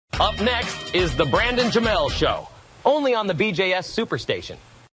Up next is the Brandon Jamel Show, only on the BJS Superstation.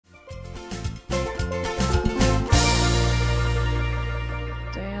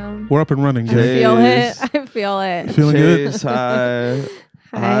 Damn. We're up and running. I feel it. I feel it. Feeling Chase, good? hi.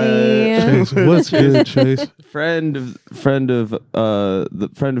 Hi. Chase, what's good, Chase? Friend of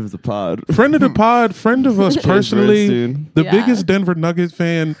the pod. Friend of the pod, friend of us Chase personally. Bernstein. The Yeah. biggest Denver Nuggets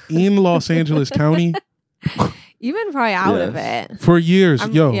fan in Los Angeles County You've been probably out of Yes. it. for years.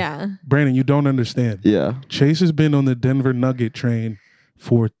 Yo, Yeah. Brandon, you don't understand. Yeah. Chase has been on the Denver Nugget train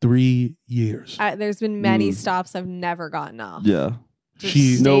for 3 years. There's been many stops I've never gotten off. Yeah. Just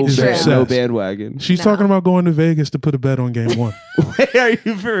She stayed is true. obsessed. No bandwagon. She's No. talking about going to Vegas to put a bet on game one. Wait, are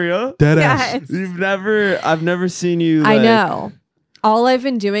you for real? Dead ass. Yes. I've never seen you. I like- know. All I've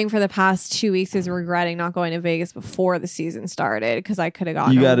been doing for the past 2 weeks is regretting not going to Vegas before the season started because I could have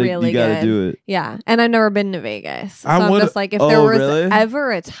gotten You gotta, really you gotta good. do it. Yeah, and I've never been to Vegas, so I I'm would- just like, if Oh, there was really?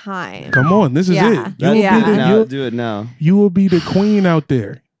 ever a time, Come on, this is Yeah. it. You will, Yeah. be the, Now, you, do it now. you will be the queen out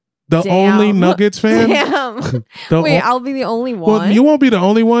there. The Damn. only Nuggets fan. Damn. The Wait, o- I'll be the only one. well, you won't be the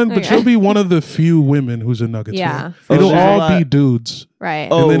only one, but Okay. you'll be one of the few women who's a Nuggets Yeah. fan. Oh, It'll there's a all lot- be dudes. right?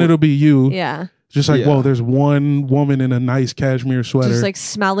 Oh. And then it'll be you. Yeah, Just like, Yeah. whoa, there's one woman in a nice cashmere sweater. just like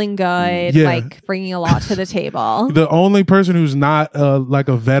smelling good, Yeah. like bringing a lot to the table. the only person who's not like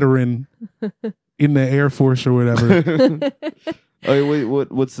a veteran in the Air Force or whatever. Oh, wait,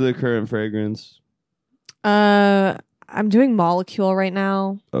 what's the current fragrance? I'm doing Molecule right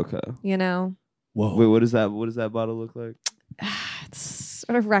now. Okay. You know, Whoa. Wait, what does that bottle look like? it's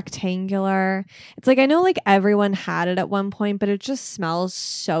sort of rectangular. It's like I know like everyone had it at one point, but it just smells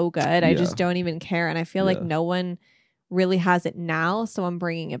so good. I Yeah. just don't even care, and I feel like Yeah. no one really has it now, so I'm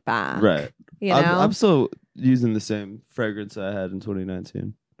bringing it back. Right. You know, I'm still using the same fragrance I had in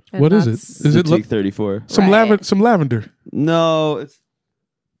 2019. And What is it? that's- Is it Boutique 34? some Right. some lavender? No, it's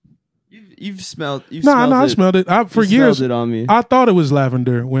you've smelled. No, smelled I it. smelled it. For You years, smelled it on me. I thought it was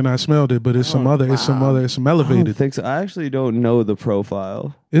lavender when I smelled it, but it's some Oh, other. It's some wow. other. It's some I don't elevated. think so. I actually don't know the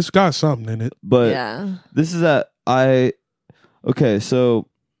profile, It's got something in it. but Yeah. this is okay. So,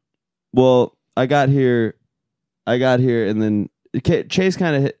 well, I got here, and then Chase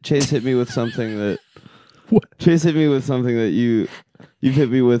hit me with something that What? Chase hit me with something that you've hit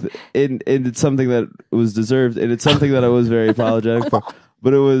me with, and it's something that was deserved, and it's something that I was very apologetic for,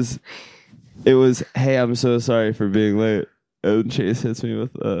 but it was, hey, I'm so sorry for being late, and Chase hits me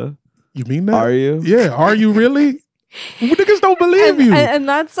with, You mean that? are you? Yeah. Are you really? Niggas don't believe you. And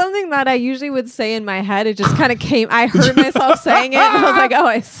that's something that I usually would say in my head. It just kind of came. I heard myself saying it, and I was like, "Oh,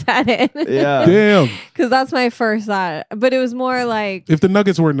 I said it." Yeah. Damn. Because that's my first thought. But it was more like, If the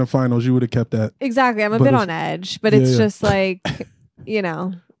Nuggets were in the finals, you would have kept that. exactly. I'm a But bit it's- on edge, but Yeah, it's yeah. just like, you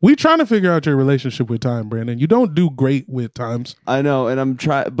know, We trying to figure out your relationship with time, Brandon. You don't do great with times. I know, and I'm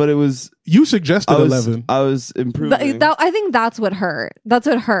trying, but it was, You suggested 11. I was improving. I think that's what hurt. That's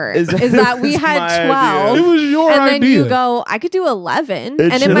what hurt. Is Is, that- that we it's had my 12. It was your And then idea. you go, I could do 11. It And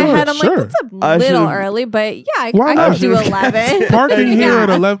in my should've- head, I'm Sure. like, that's I a little should've- early, but yeah, I Why not? could do I should've- 11. Parking here Yeah. at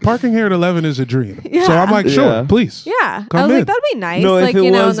 11. Parking here at 11 is a dream. Yeah. So I'm like, sure, Yeah. please. Yeah. Come I was in. like, that'd be nice. no, like, if it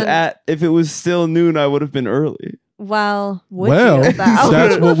you know, was and then, if it was still noon, I would have been early. well, would Well, you, though?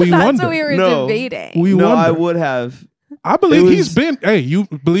 that's what we That's wonder. what we were No. debating. We No, wonder. I would have. I believe It was- he's been. Hey, you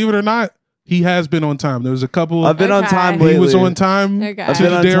believe it or not, he has been on time. There was a couple. I've been on Okay. time he lately. was on time Okay. I've to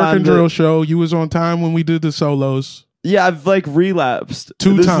been the on Derek time and to- Drill show. You was on time when we did the solos. Yeah, I've like relapsed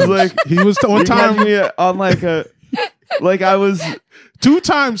 2 This is times. Like He was on you had time. me on like a, like I was. 2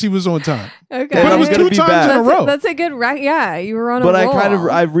 times he was on time. Okay. But But it was gonna 2 be times back. in a row. That's a good yeah, you were on But a I roll.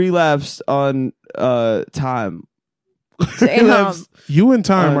 I relapsed on time. Damn. You and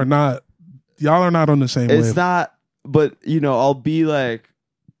time Um, are not. Y'all are not on the same It's wave. not. But I'll be like,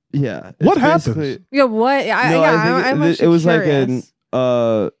 yeah. What it's happens? basically- Yeah, what? No, I'm it was like curious.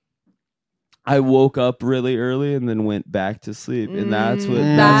 I woke up really early and then went back to sleep, and that's what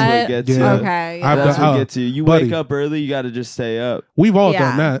that- gets Yeah. you. Okay. I've That's done- what gets you. You buddy. wake up early, you got to just stay up. We've all yeah.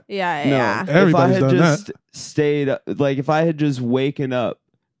 done that. Yeah, No, yeah. Everybody's if I had done just stayed up, like if I had just waken up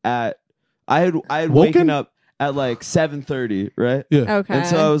at, I had Woken? waken up at like 7:30, right? Yeah. Okay. And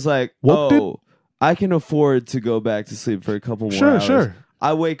so I was like, Woke it? I can afford to go back to sleep for a couple more Sure, hours. sure.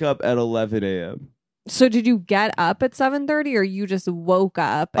 I wake up at 11 a.m. So did you get up at 7:30 or you just woke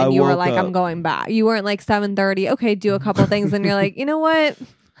up and I you were woke like, up. I'm going back? You weren't like 7:30. Okay, do a couple things. And you're like, you know what?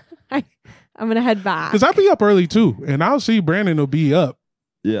 I'm going to head back. Because I be up early too, and I'll see Brandon will be up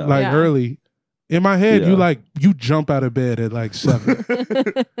Yeah. like Yeah. early. In my head, Yeah. you jump out of bed at like 7,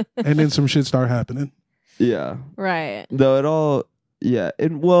 and then some shit start happening. Yeah. Right. Though it all, yeah.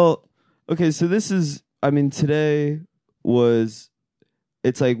 And well, okay, so this is, I mean, today was,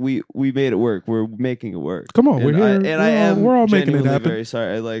 it's like we made it work. We're making it work. Come on, we're and here. I am we're all making it genuinely happen. very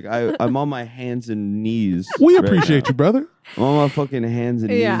sorry. Like I'm on my hands and knees. We right appreciate now. you, brother. I'm on my fucking hands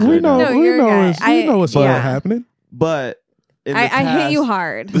and knees. Yeah. We right know. now. No, we you're know. good. We know what's yeah. happening. But in the I hit past- you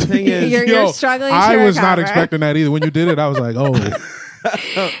hard. The thing is, you're struggling. I to was not recover. expecting that either. When you did it, I was like, oh,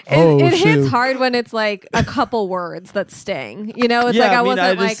 It shit. hits hard when it's like a couple words that sting. You know, it's Yeah, like I I mean, wasn't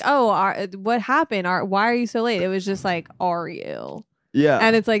I like, just- oh, what happened? Why are you so late? It was just like, are you? yeah.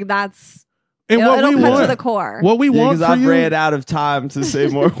 And it's like that's And what it'll we cut want, to the core. what we want because for I've you, ran out of time to say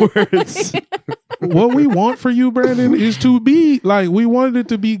more words. what we want for you, Brandon, is to be like we wanted it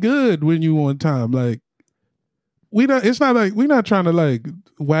to be good when you on time. Like we don't. It's not like we're not trying to like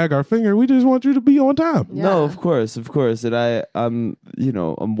wag our finger. We just want you to be on time. Yeah. No, of course. And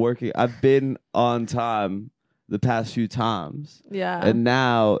I'm working. I've been on time the past few times, Yeah. and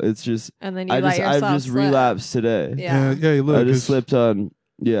now it's just And then you I've let yourself just slip. relapsed today. Yeah. Yeah. Look, I just it's, slipped on.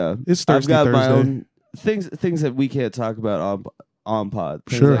 Yeah, it's I've Thirsty got Thursday. my own things that we can't talk about on pod.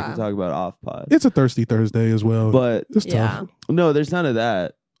 Things Sure. I can talk about off pod. It's a Thirsty Thursday as well. But it's Yeah. tough. no, there's none of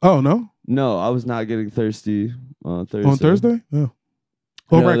that. Oh no, No, I was not getting thirsty on Thursday. on Thursday. Yeah.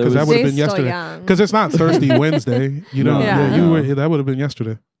 Oh No, right, there because that was- would have Jay's been still yesterday. young. Because it's not Thirsty Wednesday. You know. No, Yeah. no. That would have been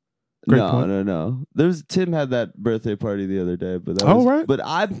yesterday. Great No, point. no. There's Tim had that birthday party the other day, but that Oh, was, right. But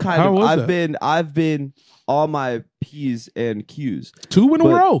I'm How was I've been all my P's and Q's. 2 in a But-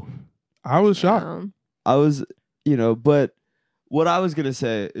 row. I was shocked. I was, but what I was gonna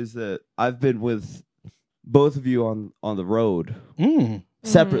say is that I've been with both of you on the road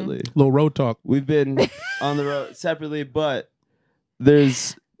separately. Little road talk. We've been on the road separately, but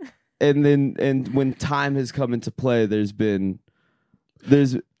there's and when time has come into play, there's when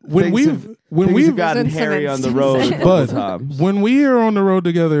things we've have gotten There's some hairy on the road a instances. couple but times. when we are on the road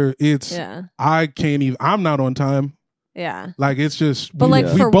together, it's Yeah. I can't even. I'm not on time. Yeah. Like it's just. But like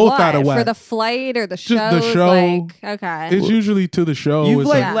we for both what? out of whack. For the flight or the Just show? the show. Like, okay. It's usually to the show. You've It's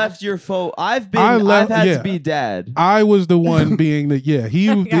like Yeah. left your phone. I've left- had yeah. to be dad. I was the one being the he.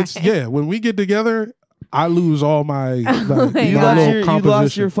 Okay. It's when we get together, I lose all my like, my my You God. little lost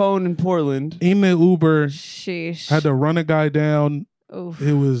composition. your phone in Portland. In the Uber, Sheesh. had to run a guy down. Oof.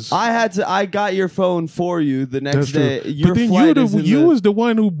 It was. I got your phone for you the next That's day. true. Your But then flight is in you was the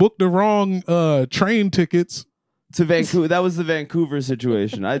one who booked the wrong train tickets. to Vancouver. That was the Vancouver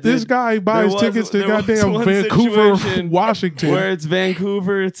situation. I did, This guy buys was- tickets to there was goddamn one Vancouver, situation Washington. where it's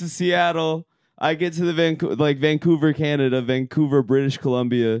Vancouver to Seattle. I get to the Vancouver, Canada, Vancouver, British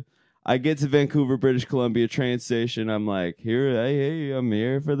Columbia. I get to Vancouver, British Columbia train station. I'm like, hey, I'm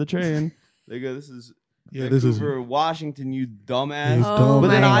here for the train. They go, this is this is. Vancouver, Washington, you dumbass. He's dumb. But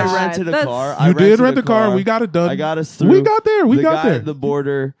then my I God. rented a That's- car. You did rent the car. We got it done. I got us through. We got there. We the got guy there. at the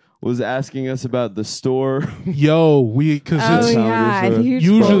border was asking us about the store. Yo, because Oh it's yeah. so- You told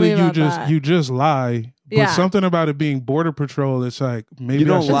usually me about that. you just lie. But Yeah. something about it being border patrol, it's like maybe You I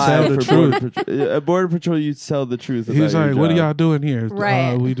don't should lie tell the for truth. border patrol. At border patrol, you tell the truth. He was about like, your "What are job. y'all doing here?"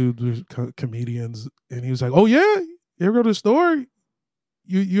 Right. We do comedians, and he was like, "Oh yeah, you ever go to the store?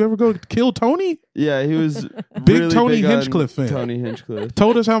 You ever go kill Tony?" Yeah, he was Big really Tony big on Hinchcliffe fan. Tony Hinchcliffe.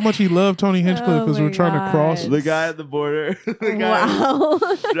 Told us how much he loved Tony Hinchcliffe Oh as we're my trying to cross. God. The guy at the border. The guy Wow.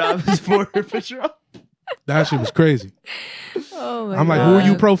 dropped his border patrol. That shit was crazy. Oh my I'm like, God. who are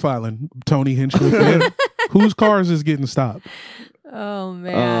you profiling? Tony Hinchcliffe fan? Whose cars is getting stopped? Oh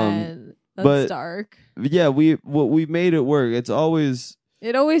man. That's but- dark. Yeah, we made it work. It always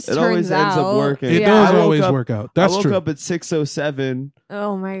It always It turns always ends up out. working. It Yeah. does I woke always up- work out. That's I woke true. up at 6:07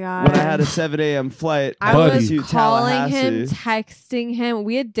 Oh my God. when I had a 7 a.m. flight. I Buddy. was to calling him, Tallahassee. texting him.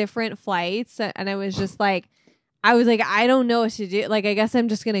 We had different flights, and I was just like, I don't know what to do. Like, I guess I'm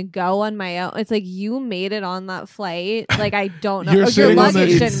just gonna go on my own. It's like you made it on that flight. Like, I don't know. You're Your sitting on the-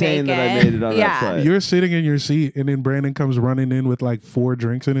 luggage didn't insane make that I it. made it on that yeah. flight. You're sitting in your seat, and then Brandon comes running in with like 4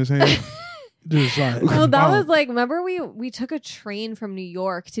 drinks in his hand. Just like, Well, that oh. was like, remember we took a train from New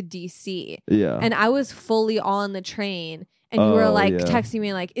York to DC, Yeah. and I was fully on the train, and you were Oh, like yeah. texting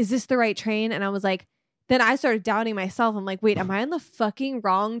me like, "Is this the right train?" And I was like. Then I started doubting myself. I'm like, wait, am I on the fucking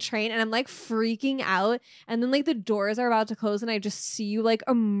wrong train? And I'm like freaking out. And then like the doors are about to close, and I just see you like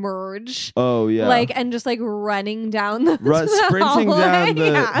emerge, Oh yeah. like and just like running down the, Sprinting hallway. down the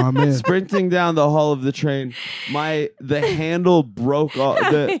Yeah. my man. sprinting down the hall of the train. The handle broke off.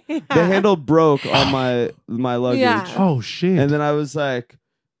 The handle broke on my luggage. Yeah. Oh shit! And then I was like,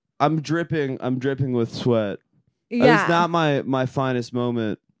 I'm dripping with sweat. Yeah. It's not my finest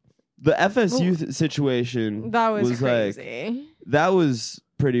moment. The FSU situation That was like crazy. that was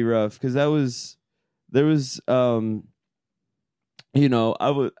pretty rough because there was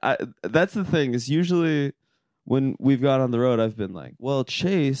that's the thing is usually when we've gone on the road, I've been like, well,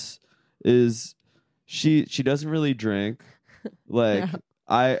 Chase is she doesn't really drink. Like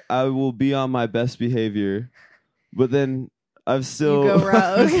I will be on my best behavior, but then I've still You go rogue.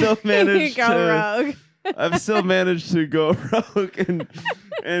 I've still managed you go rogue. I've still managed to go rogue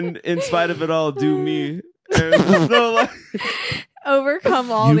and in spite of it all, do me. And so like,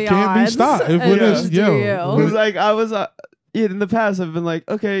 Overcome all the You can't be odds. stopped. If and it is, just yo. do you. Cause like I was in the past, I've been like,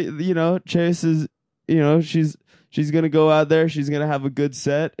 okay, you know, Chase is, you know, she's gonna go out there, she's gonna have a good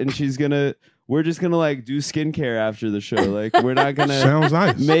set, and we're just gonna like do skincare after the show. Like we're not gonna Sounds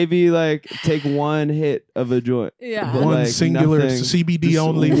nice. maybe like take one hit of a joint. Yeah. But, One like, singular nothing. CBD Just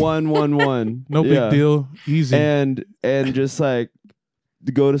only. one. No Yeah. big deal. Easy. And just like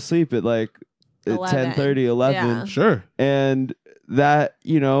go to sleep at like 11. 10:30, 11. Yeah. Sure. And that,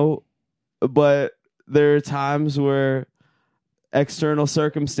 you know, but there are times where external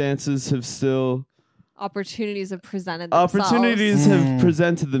circumstances have still Opportunities have presented themselves. have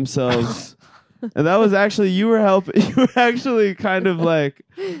presented themselves. And that was actually you were actually kind of like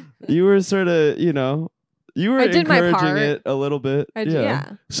you were sort of, you know, you were I did my encouraging part. it a little bit.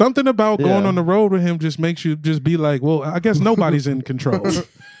 Yeah. Something about going Yeah. on the road with him just makes you just be like, well, I guess nobody's in control.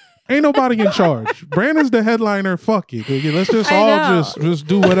 Ain't nobody in charge. Brandon's the headliner. Fuck it. Nigga. Let's just I all know. just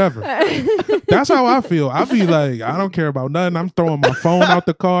do whatever. That's how I feel. I be like, I don't care about nothing. I'm throwing my phone out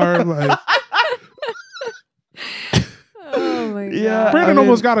the car. Like Oh my god. Yeah. Brandon I mean-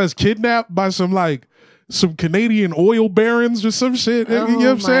 almost got us kidnapped by some Canadian oil barons or some shit. You know what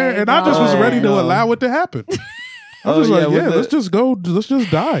I'm Oh saying? my And I just was God. ready to No. allow it to happen. I Oh, was like, yeah, with yeah, the- let's just go. Let's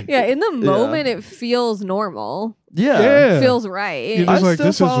just die. Yeah, in the moment it feels normal. Yeah. Yeah. Feels right. You know, It's like,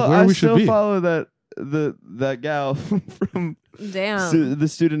 this is where we should be. I still follow that gal from Damn. the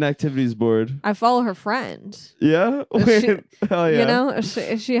student activities board. I follow her friend. Yeah. She- Wait, hell yeah. You know,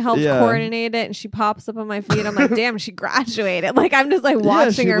 she helps Yeah. coordinate it and she pops up on my feed. I'm like, damn, she graduated. Like, I'm just like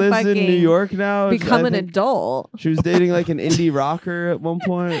watching yeah, her she lives fucking in New York now. become I an think adult. She was dating like an indie rocker at one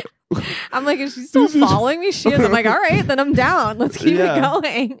point. I'm like, is she still This is- following me? She is. I'm like, all right, then I'm down. Let's keep Yeah. it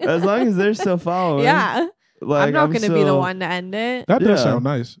going. As long as they're still following. Yeah. Like, I'm not going to be the still- one to end it. That does Yeah. sound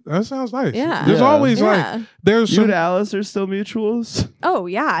nice. That sounds nice. Yeah. There's Yeah. always Yeah. like there's You some and Alice are still mutuals. Oh,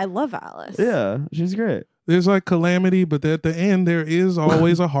 yeah. I love Alice. Yeah, she's great. there's like calamity, but at the end there is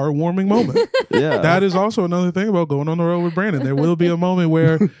always a heartwarming moment. Yeah, That is also another thing about going on the road with Brandon. There will be a moment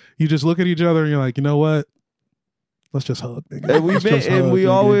where you just look at each other and you're like, you know what? Let's just hug, nigga. and Let's just hug,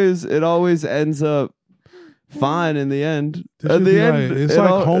 nigga. it always ends up fine in the end. This At should the be end, like, it's it like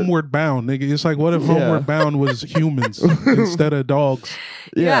all- Homeward Bound, nigga. It's like, what if Yeah. Homeward Bound was humans instead of dogs?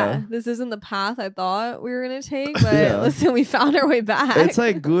 Yeah. This isn't the path I thought we were going to take, but Yeah. listen, we found our way back. It's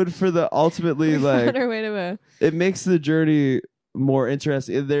like good for the ultimately we like found our way to a. it makes the journey more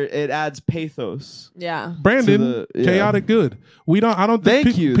interesting. It adds pathos. Yeah. Brandon, To the- yeah. chaotic good. I don't think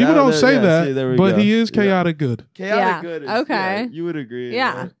Thank you. people That- don't that- say yeah, that, see, there we but go. he is Yeah. chaotic good. Chaotic Yeah. good. Is, Okay. yeah, you would agree.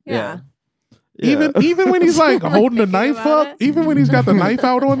 Yeah. right? Yeah. Even when he's like I'm holding the thinking knife about up, it. even when he's got the knife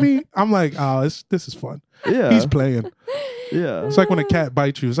out on me, I'm like, oh, this is fun. Yeah. He's playing. Yeah. It's like when a cat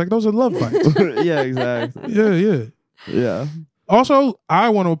bites you. It's like those are love bites. Yeah, exactly. Yeah. Yeah. Also, I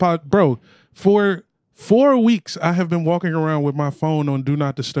want to apologize, bro. For 4 weeks, I have been walking around with my phone on Do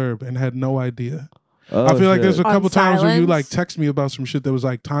Not Disturb and had no idea. Oh, I feel like there's a On couple times where you silence? like text me about some shit that was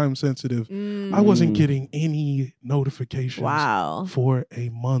like time sensitive. I wasn't getting any notifications Wow. for a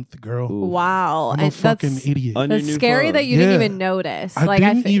month, girl. Ooh. Wow. I'm a And fucking that's, idiot. On your that's new scary phone. that you Yeah. didn't even notice. I Like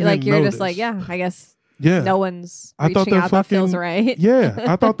didn't even like you're notice. just like, yeah, I guess Yeah. no one's I thought reaching the out. That feels fucking- right. Yeah.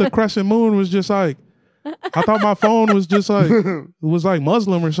 I thought the crescent moon was just like, I thought my phone was just like, it was like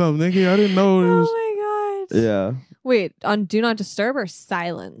Muslim or something, nigga. I didn't know it was Oh my god. Yeah. Wait, on Do Not Disturb or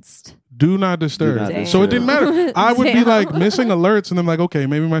silenced? Do Not Disturb. Do not So it didn't matter. I would be Damn. like missing alerts and I'm like, okay,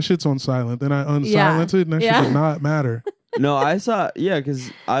 maybe my shit's on silent. Then I unsilence it and that Yeah. shit did not matter. No, I saw. Yeah,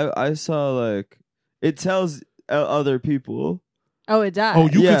 because I saw like it tells other people Oh, it does. Oh,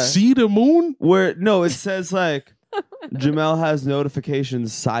 you Yeah. could see the moon? where no, it says like Jamel has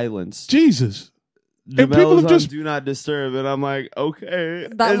notifications silenced. Jesus. Jamel people is have on just- Do Not Disturb, and I'm like, okay,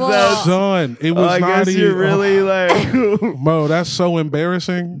 That is will- that? Son, it Oh, was I not guess you're even. really like. Bro, that's so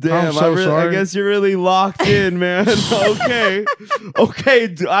embarrassing. Damn, I'm so I sorry. guess you're really locked in, man. Okay,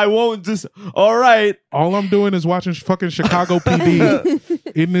 okay, I won't just. All right, All I'm doing is watching fucking Chicago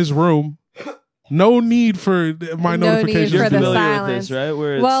PD in this room. No need for my No need notifications. you're for the familiar silence. with this, right?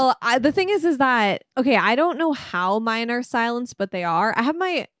 Where it's, Well, the thing is that, okay, I don't know how mine are silenced, but they are. I have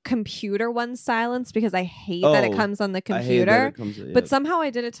my computer ones silenced because I hate that it Oh, comes on the I hate that computer. it comes- yeah. But somehow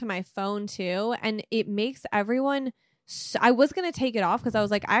I did it to my phone too, and it makes everyone I was going to take it off because I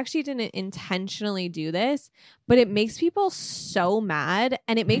was like, I actually didn't intentionally do this, but it makes people so mad,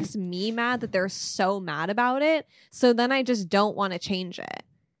 and it makes me mad that they're so mad about it. So then I just don't want to change it.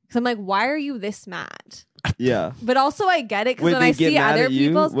 Because I'm like, why are you this mad? Yeah. But also I get it, because Wait, when they I get see mad other at you?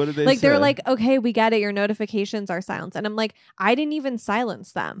 people's, What do they like say? they're like, okay, we get it, your notifications are silenced, and I'm like, I didn't even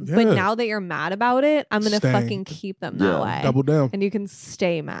silence them, but Yeah. now that you're mad about it, I'm gonna Staying. fucking keep them that Yeah. way, Double down. and you can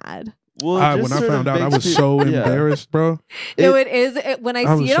stay mad. Well, When I found out, I was so embarrassed, bro. No, it is. When I I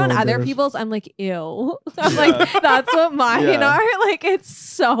see was it so on other embarrassed. people's, I'm like, ew. I'm Yeah. like, that's what mine Yeah. are. Like, it's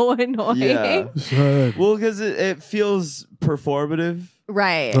so annoying. Yeah. Son, Well, because it feels performative.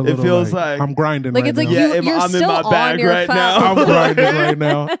 Right. a It little feels like- I'm grinding Like right it's like now. Yeah, you're I'm in still my bag on your right phone. now. I'm grinding right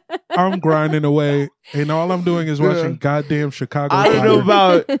now. I'm grinding away, and all I'm doing is watching goddamn Chicago. I don't know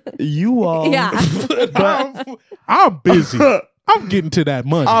Fire. about you all. Yeah. But I'm busy. I'm getting to that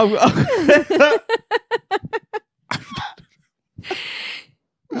money.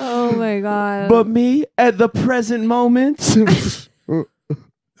 Oh my god. But me at the present moment.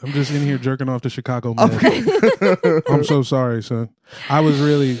 I'm just in here jerking off the Chicago Med. I'm so sorry, son. I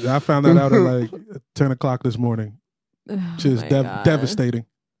found that out at like 10 o'clock this morning. Oh Just my God. devastating.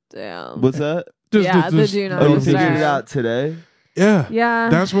 Damn. What's that? Just, Yeah, the do not Oh, you disturb. figured it out today? Yeah. Yeah.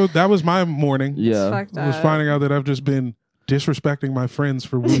 That was my morning. It's Yeah. fucked I was up. finding out that I've just been disrespecting my friends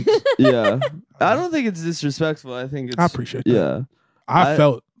for weeks. Yeah. I don't think it's disrespectful. I think it's. I appreciate that. Yeah.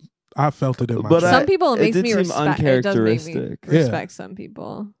 I felt it in my But chest. Some people it it makes did me seem respect. It does make me uncharacteristic. Yeah. respect some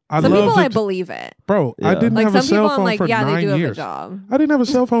people. I Some people loved I it. believe it. Bro, I Yeah. didn't Like have a some people cell I'm phone like, for yeah, 9 they do have a years. job. I didn't have a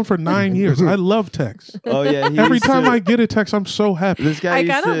cell phone for 9 years. I love text. Oh, yeah. he Every used time to- I get a text, I'm so happy. This guy I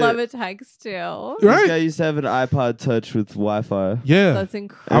used kind of to- love a text too. This Right? guy used to have an iPod Touch with Wi-Fi. Yeah. That's I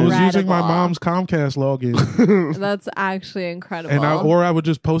incredible. was using my mom's Comcast login, That's actually incredible. and I would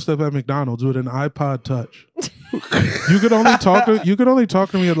just post up at McDonald's with an iPod Touch. You could only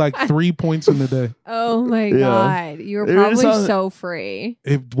talk to me at like 3 points in the day. Oh my Yeah. god, you were It was probably on- so free.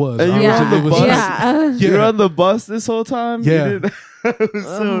 It was. And you I were was- on the it was bus? like- Yeah. You were yeah. on the bus this whole time? Yeah. You didn't- It was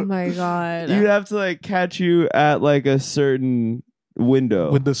Oh my god. You'd have to like catch you at like a certain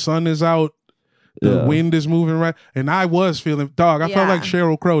window. When the sun is out, the Yeah. wind is moving right, and I was feeling dog. I felt Yeah. like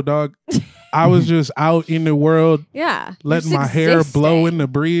Sheryl Crow, dog. I was just out in the world, Yeah. letting Just my hair blow in existing. the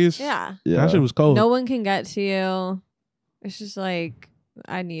breeze. Yeah. Yeah. That shit was cold. No one can get to you. It's just like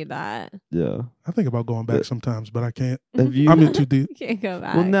I need that. Yeah. I think about going back sometimes, but I can't. Have you? I'm in too deep. You can't go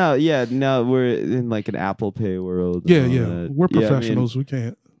back. Well, now we're in like an Apple Pay world. and Yeah, all yeah. that. We're Yeah, I mean, professionals. We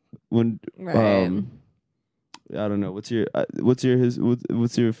can't. when Right. I don't know. What's your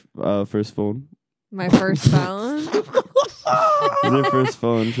first phone? My first phone. What's your first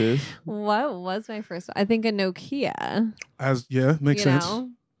phone, Chase? What was my first phone? I think a Nokia. Makes you sense. know?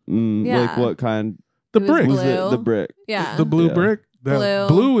 Like Yeah. what kind? The It was brick. blue. Was it the brick? Yeah. The blue Yeah. brick. That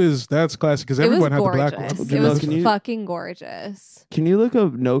Blue. that's classic because it was everyone had the black gorgeous. one. It was Can you- fucking gorgeous. Can you look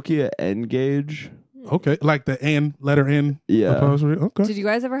up Nokia N-Gauge? Okay, like the N letter N. Yeah. apostrophe. Okay. Did you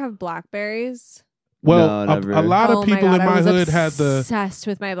guys ever have Blackberries? Well, No, never. a lot Oh of my people God, in I my was hood had obsessed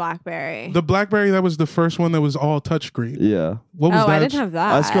with my Blackberry. the BlackBerry. That was the first one that was all touchscreen. Yeah. What was oh, that? I didn't have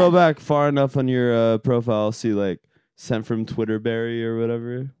that. I scroll back far enough on your profile, I'll see like sent from Twitterberry or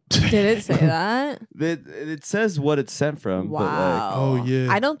whatever. Did it say that? It says what it's sent from. Wow. Oh, yeah.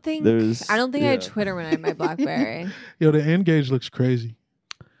 I don't think There's- I had yeah. Twitter when I had my BlackBerry. Yo, the N-Gauge looks crazy.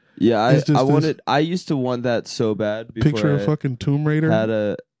 But yeah, It's just this I used to want that so bad before Picture I of fucking Tomb Raider. had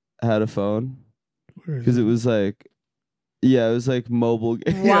a phone Where is because it was like, yeah, it was like mobile.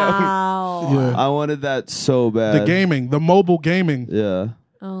 Wow. Yeah. I wanted that so bad. the mobile gaming. Yeah.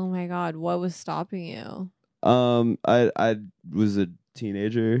 Oh my god, what was stopping you? I was a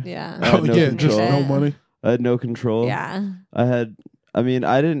teenager. Yeah. I had Oh no yeah, just control. no money. I had no control. Yeah. I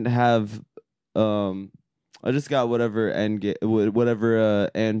didn't have I just got whatever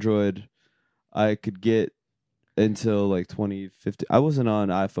Android I could get until like 2015. I wasn't on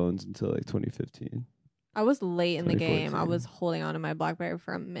iPhones until like 2015. I was late in the game. I 2014. was holding on to my BlackBerry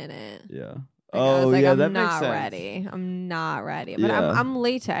for a minute. Yeah. Like, I was like, yeah, I'm that makes not sense. ready. I'm not ready. But Yeah. I'm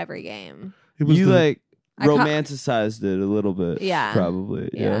late to every game. It was You the, like I ca- romanticized it a little bit. Yeah. Probably.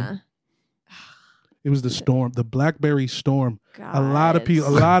 Yeah. it was the storm, the BlackBerry storm. God. A lot of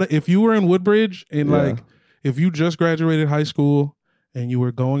people, if you were in Woodbridge and Yeah. like if you just graduated high school and you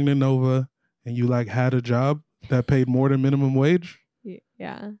were going to Nova and you like had a job that paid more than minimum wage,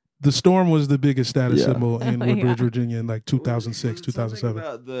 Yeah. the storm was the biggest status Yeah. symbol in Oh, Woodbridge, yeah. Virginia in like 2006, 2007.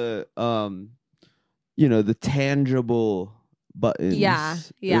 About the the tangible buttons. Yeah,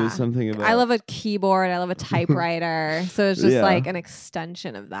 It yeah. was something about I love a keyboard. I love a typewriter. So it's just Yeah. like an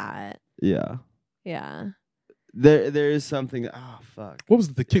extension of that. Yeah. Yeah. there is something. Oh fuck! What was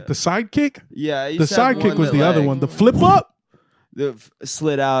it? The kick, the side kick. Yeah, The side kick was the other one. The flip up. The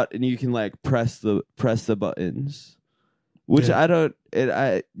slid out, and you can like press the buttons, which Yeah. I don't.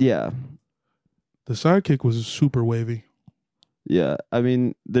 Yeah. The side kick was super wavy. Yeah, I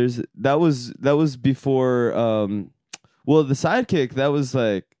mean, that was before. Well, the sidekick that was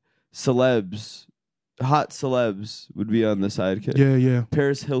like celebs, hot celebs would be on the sidekick. Yeah.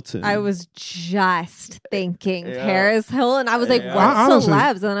 Paris Hilton. I was just thinking Yeah. Paris Hilton. I was like, Yeah. what Honestly-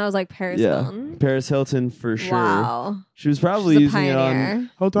 celebs? And then I was like, Paris Hilton. Paris Hilton for sure. Wow. She was probably She's a using it pioneer.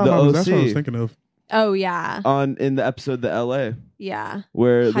 Whole time The that's what I was OC. thinking of. Oh yeah. in the episode The L.A. Yeah.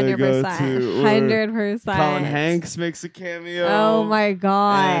 where they 100%. go to where 100%. Colin Hanks makes a cameo. Oh my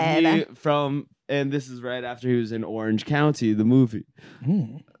god. And this is right after he was in Orange County, the movie.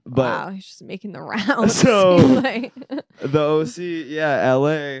 But wow, he's just making the rounds. So- Like- the OC, yeah,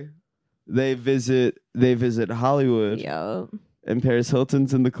 LA, they visit Hollywood, Yo. and Paris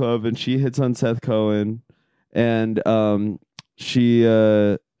Hilton's in the club, and she hits on Seth Cohen, and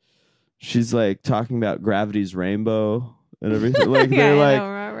she's like talking about Gravity's Rainbow and everything. Like Yeah, they're I like don't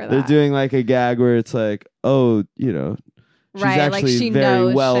remember they're that. doing like a gag where it's like, oh, she's right, actually like she very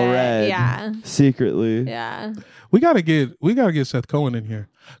knows well shit. read, Yeah. secretly. Yeah. We gotta get Seth Cohen in here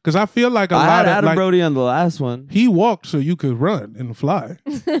because I feel like a I lot had of Adam like Brody on the last one. he walked so you could run and fly.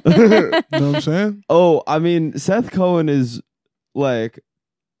 You know what I'm saying? Oh, I mean, Seth Cohen is like,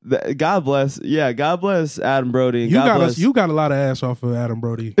 God bless Adam Brody. And God bless You got a lot of ass off of Adam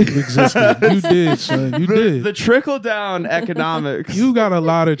Brody existing. You did, son. You did. the trickle down economics. You got a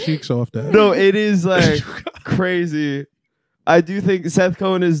lot of cheeks off that. No, it is like crazy. I do think Seth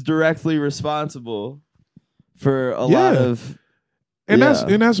Cohen is directly responsible for a lot of, and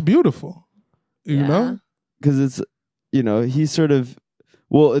that's beautiful. You Yeah. know? because it's he's sort of,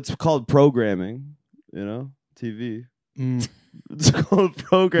 well, it's called programming. TV. Mm, It's called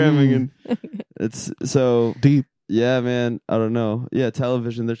programming, and it's so. deep. Yeah, man. I don't know. Yeah,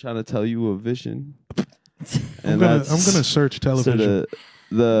 television. They're trying to tell you a vision, I'm gonna search television Sort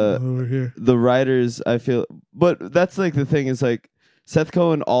of over here. the writers. I feel, but that's like the thing is like Seth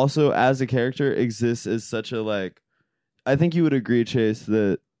Cohen also as a character exists as such a like. I think you would agree, Chase,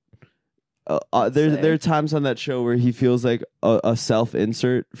 that there are times on that show where he feels like a self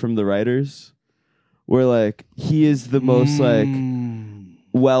insert from the writers, where like he is the most like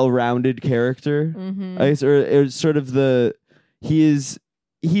well-rounded character. Mm-hmm. I guess, or sort of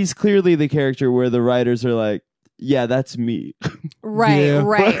he's clearly the character where the writers are like, yeah, that's me. Right, Yeah.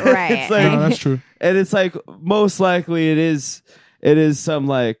 right. It's like- No, that's true. And it's like most likely it is some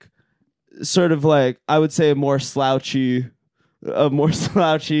like sort of like I would say a more slouchy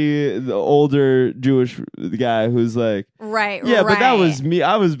the older Jewish guy who's like, right, yeah, right. but that was me.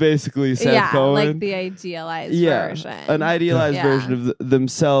 I was basically Seth Cohen. like the idealized version. An idealized Yeah. version of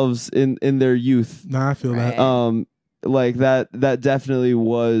themselves in their youth. Nah, I feel Right. that. Like that definitely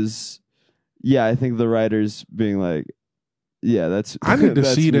was. Yeah, I think the writers being like, yeah, that's. I need to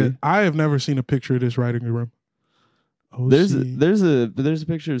that's see me. that. I have never seen a picture of this writing room. There's OC. a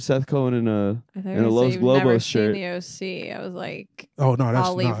picture of Seth Cohen in a I thought in you a were Los saying you've never Globos shirt. seen the OC. I was like, Oh no, that's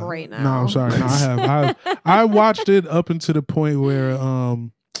I'll leave nah. right No, now. I'm sorry. No, I have. I watched it up until the point where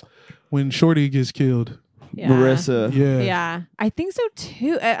when Shorty gets killed. yeah. Marissa. Yeah. Yeah, I think so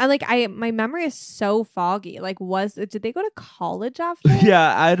too. My memory is so foggy. Like, did they go to college after?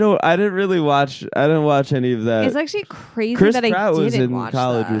 Yeah, I didn't really watch. I didn't watch any of that. It's actually crazy Chris that Pratt I was didn't in watch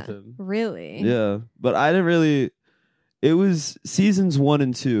college that. with him. Really? Yeah, but I didn't really. It was seasons 1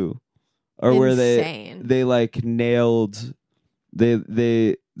 and 2, or where Insane. they like nailed.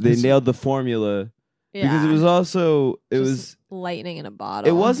 They nailed the formula because it was also Just lightning in a bottle.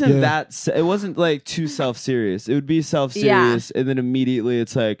 It wasn't Yeah. it wasn't like too self-serious. It would be self-serious and then immediately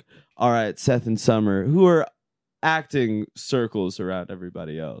it's like, all right, Seth and Summer, who are acting circles around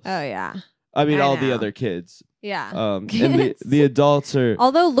everybody else. Oh yeah, I mean I all the know. other kids. yeah. And the adults are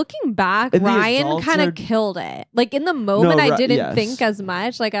Although looking back, And the Ryan adults kind are- of killed it. Like in the moment, No, I didn't yes. think as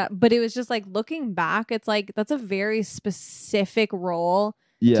much. But it was just like looking back, it's like that's a very specific role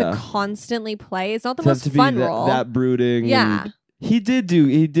yeah. to constantly play. It's not the To have most to be fun that, role. that brooding. Yeah. and he did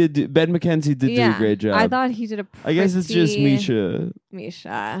Ben McKenzie did do a great job. I thought he did a pretty... I guess it's just Misha.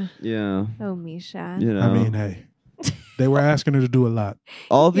 Misha. Yeah. Oh, Misha. You know. I mean, hey, they were asking her to do a lot.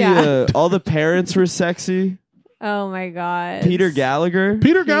 all the Yeah. all the parents were sexy. Oh my god. Peter Gallagher.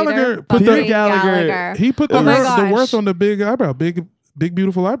 Peter Gallagher put Peter the Gallagher. he put Oh my the gosh. worth on the big eyebrow, big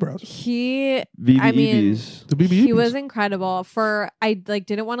beautiful eyebrows. He BB mean, Eebies. The BB he was incredible. I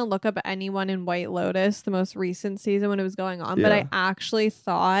didn't want to look up anyone in White Lotus, the most recent season when it was going on, but Yeah. I actually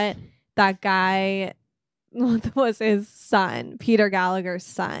thought that guy was his son, Peter Gallagher's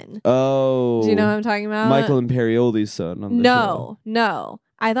son. Oh. Do you know what I'm talking about? Michael Imperioli's son on the show. No.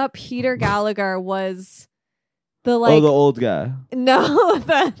 I thought Peter Gallagher was the the old guy. No,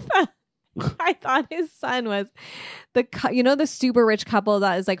 I thought his son was the super rich couple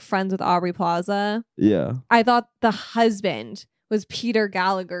that is like friends with Aubrey Plaza. Yeah. I thought the husband was Peter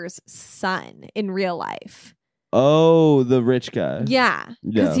Gallagher's son in real life. Oh, the rich guy. Yeah,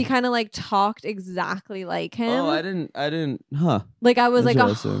 because Yeah. he kind of like talked exactly like him. Oh, I didn't. Huh. Like I was like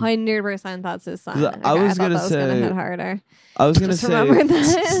Interesting. 100% that's his son. I was thought gonna that was gonna hit harder. I was gonna Just say remember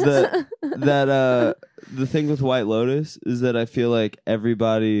this. that the thing with White Lotus is that I feel like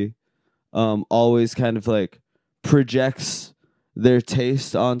everybody always kind of like projects their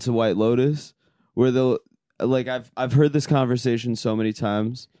taste onto White Lotus, where they'll like I've heard this conversation so many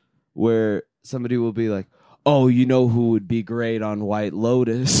times where somebody will be like, oh, you know who would be great on White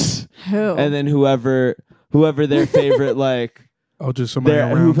Lotus? Who? And then whoever their favorite like just somebody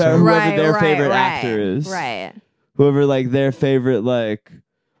around whoever town. their favorite actor is. Right. Whoever like their favorite like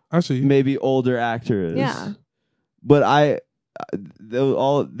I see. maybe older actor is. Yeah. But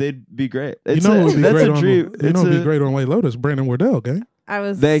they'd be great. You know who would be That's great a on? dream. You know who would be great on White Lotus? Brandon Wardell, gang.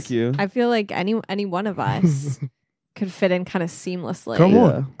 Thank you. I feel like any one of us could fit in kind of seamlessly. Come Yeah.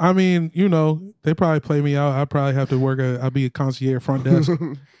 on. I mean, they probably play me out. I probably have to work. I'd be a concierge front desk.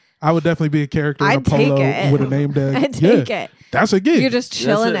 I would definitely be a character in a I'd take polo it. with a name tag. I'd take Yeah, it. that's a gig. You're just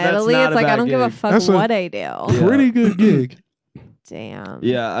chilling That's in Italy. not It's a like I bad don't give a gig. fuck That's a- what I do. Yeah. Pretty good gig. Damn.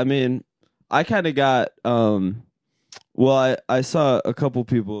 Yeah, I mean, I kind of got. Well, I saw a couple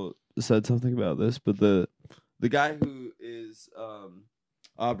people said something about this, but the guy who is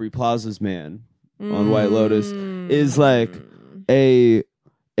Aubrey Plaza's man on White Lotus is like a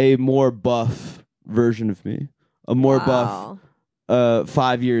more buff version of me, a more buff,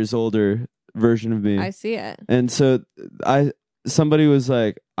 5 years older version of me. I see it. And so somebody was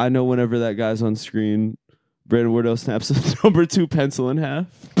like, I know whenever that guy's on screen, Brandon Wardell snaps a number 2 pencil in half.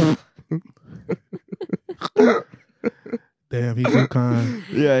 Damn, he do kind.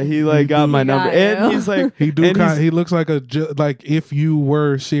 Yeah, he like got my number, got and you. he's like, He do and kind. he's- He looks like like if you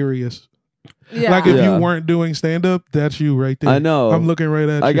were serious. Yeah. Like if Yeah. you weren't doing stand up, that's you right there. I know. I'm looking right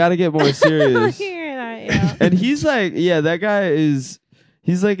at you. I got to get more serious. Hear that, yeah. And he's like, yeah, that guy is.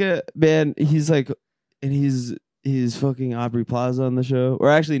 He's like a man. He's like, and he's fucking Aubrey Plaza on the show, or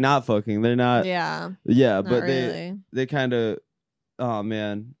actually not fucking. They're not. Yeah. Yeah, Not but really. they kind of. Oh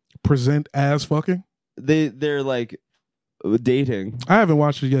man, Present as fucking. they're like dating. I haven't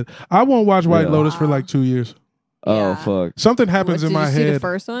watched it yet. I won't watch White Yeah. Lotus for Wow. like 2 years. Oh Yeah. fuck. Something happens Did in my you see the head.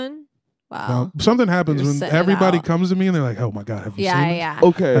 first one? Wow. No, something happens You're when sitting it everybody out. comes to me and they're like, "Oh my god, have you Yeah, seen this? yeah.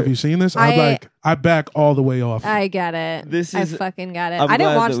 Okay. Have you seen this?" I back all the way off. I get it. This I is- fucking get it. I'm I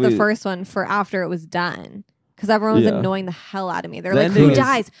didn't glad watch that the we- first one for after it was done because everyone was Yeah. annoying the hell out of me. They're The like, ending "Who is-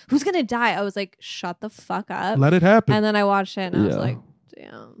 dies? Who's gonna die?" I was like, "Shut the fuck up!" Let it happen. And then I watched it and I was Yeah. like,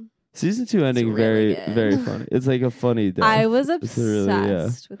 "Damn." Season 2 ending really very good. very funny. It's like a funny death. I was It's obsessed a really, yeah.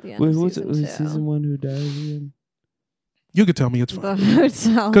 with the end Wait, of what's season was it 2. season 1 who dies again? You could tell me it's The fine.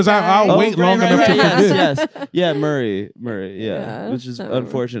 hotel. 'Cause I'll guy. wait long enough to yes, forget. yes. Yeah, Murray, yeah, Yeah, which is so-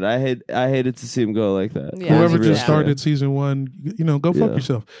 unfortunate. I hated to see him go like that. Yeah, Whoever me just too. started season 1, go fuck Yeah.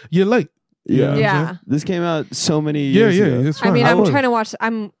 yourself. You're late. You know what I'm Yeah. saying? This came out so many Yeah, years ago. it's I fine. mean, I I'm would- trying to watch.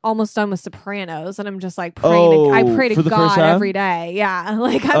 I'm almost done with Sopranos, and I'm just like praying. I pray for to the first God time? every day. Yeah,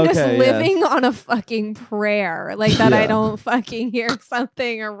 like I'm just Okay, living on a fucking prayer, like that. I Yeah. don't fucking hear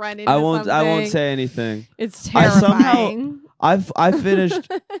something or run into I won't something. say anything. It's I somehow- terrifying. I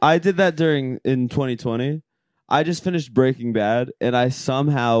finished. I did that in 2020. I just finished Breaking Bad, and I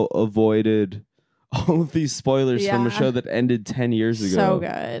somehow avoided all of these spoilers from a Yeah. show that ended 10 years ago. So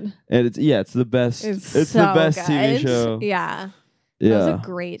good. And it's the best. It's the so best good. TV show. Yeah, it was Yeah. a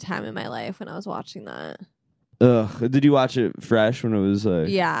great time in my life when I was watching that. Ugh. Did you watch it fresh when it was like?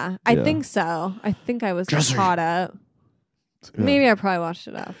 Yeah, I Yeah. think so. I think I was Jesse. caught up. Yeah. Maybe I probably watched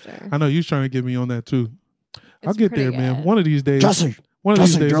it after. I know you're trying to get me on that too. I'll It's get pretty there, man. good. One of these days. Jesse, One of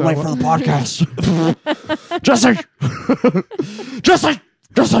these days. you're I late wa- for the podcast. Jesse,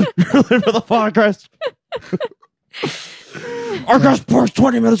 Jesse, you're late for the podcast. Our guest passed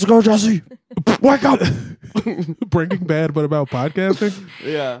 20 minutes ago, Jesse. Wake up. Breaking Bad, but about podcasting.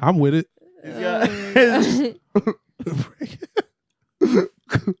 Yeah. I'm with it. He's got-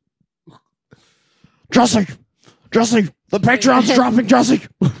 Jesse, the Patreon's dropping, Jesse.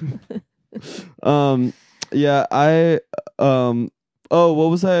 Yeah, what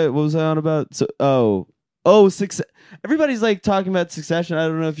was I on about? So everybody's like talking about Succession. I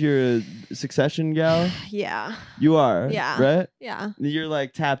don't know if you're a Succession gal. Yeah. You are. Yeah. Right? Yeah. You're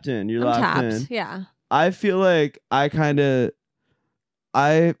like tapped in. You're I'm locked tapped. in. Yeah. I feel like I don't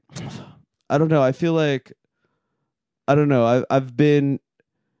know. I feel like I don't know. I've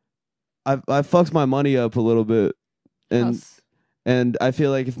fucked my money up a little bit, and I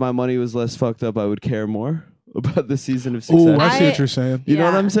feel like if my money was less fucked up, I would care more about the season of Succession. Oh, I see what you're saying. You know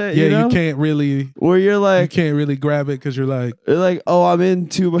what I'm saying? Yeah, you know? you can't really. Where you're You like, can't really grab it because you're like, oh, I'm in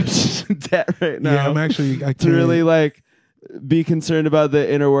too much debt right now. yeah, I'm actually. I can't to really like be concerned about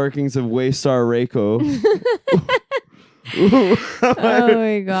the inner workings of Waystar Reiko. Oh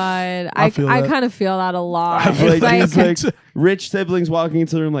my god, I kind of feel that a lot. I feel It's like like, these, like rich siblings walking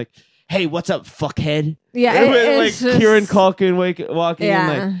into the room like, hey, what's up, fuckhead? yeah, Like it's just, Kieran Culkin walking in Yeah.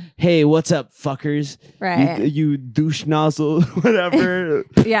 like, hey, what's up, fuckers? right? You douche nozzle, whatever.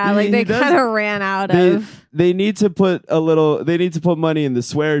 Yeah, like they kind of ran out of. They need to put money in the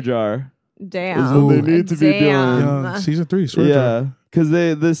swear jar. Damn, They need to be doing. Damn. season 3. Swear Yeah, because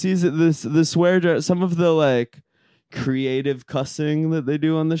the swear jar, some of the like creative cussing that they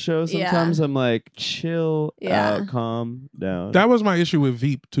do on the show. Sometimes I'm like, chill out, calm down. That was my issue with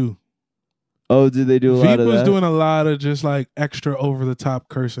Veep too. Oh, did they do a lot Veep of was that? doing a lot of just like extra over the top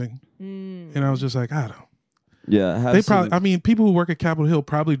cursing, Mm. and I was just like, I don't. Yeah, They probably. I mean, people who work at Capitol Hill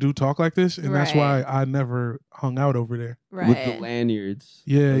probably do talk like this, and that's Right. why I never hung out over there. Right. with the lanyards.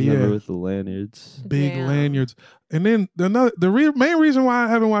 Yeah, I was yeah. never with the lanyards. Big Damn. lanyards. And then the main reason why I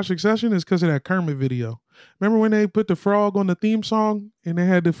haven't watched Succession is because of that Kermit video. Remember when they put the frog on the theme song and they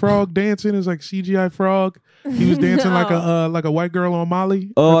had the frog dancing? It was like CGI frog. He was dancing like a white girl on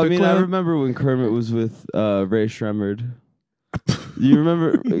Molly. Oh, at I the mean, I club. remember when Kermit was with Ray Shremmerd. You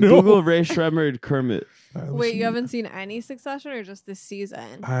remember? No. Google Ray Shremmerd Kermit. Wait, you haven't seen any Succession or just this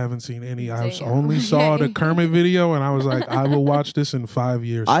season? I haven't seen any. I Damn. only saw the Okay. Kermit video, and I was like, I will watch this in 5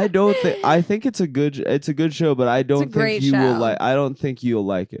 years. I don't think. I think it's a good show, but I don't great think you will show. like. I don't think you'll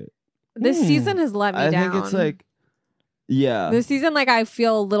like it. This season has let me I down. think it's like, yeah, this season, like I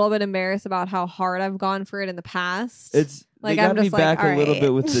feel a little bit embarrassed about how hard I've gone for it in the past. it's like, they I'm got me just like, back a little alright.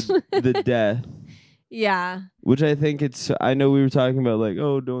 bit with the death, yeah, which I think it's. I know we were talking about like,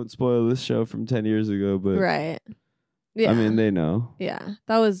 oh, don't spoil this show from 10 years ago, but right. Yeah, I mean, they know. yeah,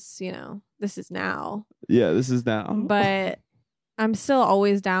 that was this is now, Yeah, this is now. but I'm still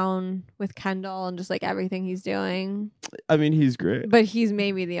always down with Kendall and just like everything he's doing. I mean, he's great. But he's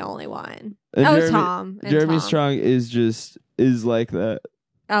maybe the only one. And Tom. And Jeremy Tom. Strong is like that.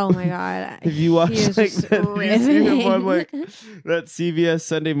 Oh my god. Have you watched He is like just that? Have you seen him on like riveting. that CBS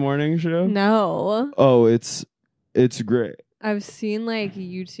Sunday morning show? No. Oh, it's great. I've seen like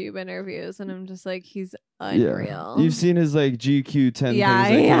YouTube interviews and I'm just like, he's unreal. You've seen his like GQ 10 Yeah,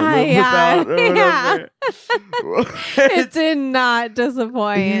 things I can't yeah, live without or whatever. It did not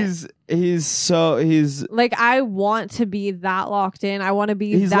disappoint. He's like I want to be that locked in. I want to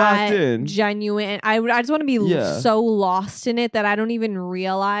be He's that locked in. genuine. I just want to be so lost in it that I don't even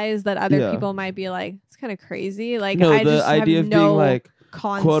realize that other Yeah. people might be like, it's kind of crazy. Like no, I the just idea have of no being like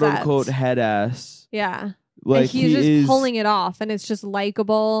concept. quote unquote head ass. Yeah. Like and he's just is, pulling it off and it's just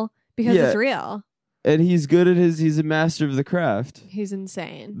likable because it's real. and he's good at he's a master of the craft. He's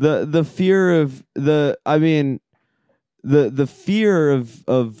insane. The fear of the fear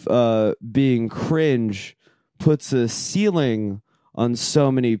of being cringe puts a ceiling on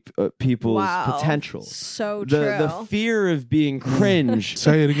so many people's Wow. potential. So true. The fear of being cringe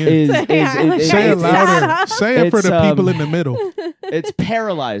Say it again. Say it louder. Say it for It's, the people in the middle. it's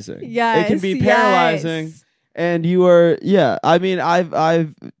paralyzing. Yes, it can be paralyzing, yes. and you are I mean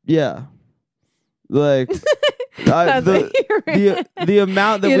I've like That's the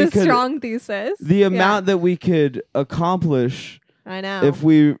amount that you we had a could strong thesis. the amount that we could accomplish I know. if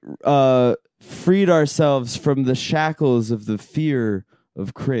we freed ourselves from the shackles of the fear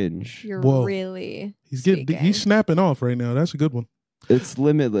of cringe. You're Whoa. really He's snapping off right now. That's a good one. It's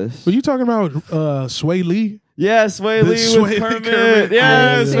limitless. Were you talking about Sway Lee? Yeah, Sway The Lee Sway with Lee Kermit. Kermit.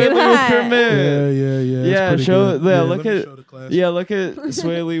 Yeah, Yeah, Sway Lee with yeah. Kermit. Yeah. Yeah, It's pretty show good. yeah, look let me at show the class. yeah, look at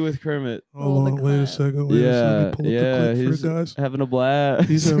Sway Lee with Kermit. Hold Roll the on, wait a clip. second. Wait a Yeah, second. Pull up yeah, the clip he's for the guys. having a blast.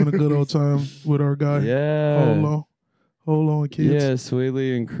 He's having a good old time with our guy. Yeah. Hold on, kids. Yeah, Sway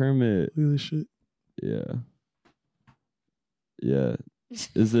Lee and Kermit. Look at this shit. Yeah. Yeah.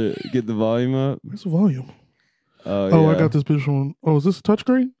 Is there get the volume up? Where's the volume? Oh, Oh, yeah. I got this picture on. Oh, is this a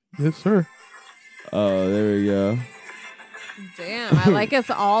touchscreen? Yes, sir. Oh, there we go. Damn, I like it's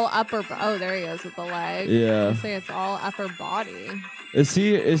all upper. Oh, there he goes with the leg. Yeah. I say it's all upper body. Is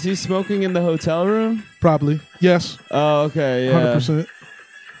he smoking in the hotel room? Probably. Yes. Oh, okay, yeah.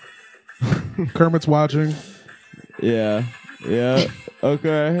 100%. Kermit's watching. Yeah. Yeah.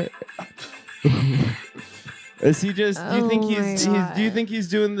 Okay. Is he just? Do you think Oh he's? my God. Do you think he's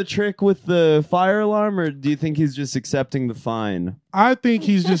doing the trick with the fire alarm, or do you think he's just accepting the fine? I think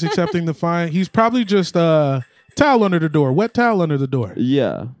he's just accepting the fine. He's probably just towel under the door, wet towel under the door.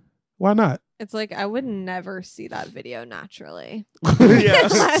 Yeah. Why not? It's like I would never see that video naturally. Yeah.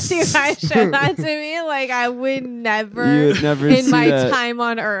 Unless you guys showed that to me. Like I would never, You would never in see my that. time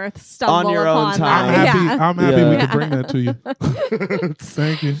on earth stumble On your own upon time. I'm that. happy. Yeah. I'm happy Yeah. we could bring that to you.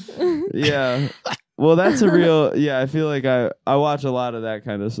 Thank you. Yeah. Well, that's a real. Yeah, I feel like I watch a lot of that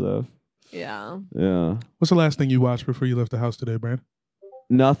kind of stuff. Yeah. Yeah. What's the last thing you watched before you left the house today, Brand?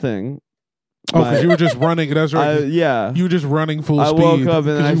 Nothing. Oh, My- because you were just running. That's right. Yeah. You were just running full I speed. woke up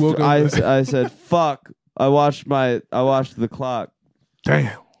and 'cause you woke up- I said, "Fuck." I watched the clock.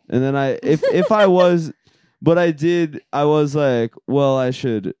 Damn. And then if I was, but I did, I was like, well, I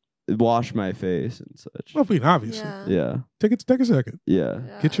should wash my face and such. Well, being obvious. Yeah. Yeah. Take a second. Yeah.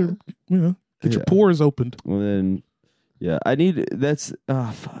 Get your your Yeah. pores opened. And then, yeah,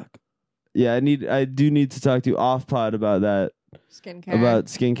 fuck. Yeah, I do need to talk to you off pod about that, Skincare. about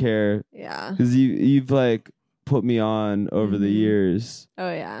skincare. Yeah. Because you've like put me on over the Mhm. years. Oh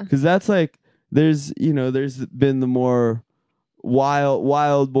yeah. Because that's like, there's been the more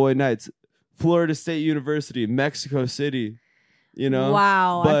wild boy nights. Florida State University, Mexico City,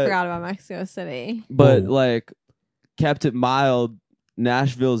 Wow, but- I forgot about Mexico City. but Whoa. like kept it mild.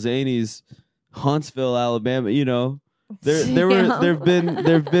 Nashville, Zanies, Huntsville, Alabama. There've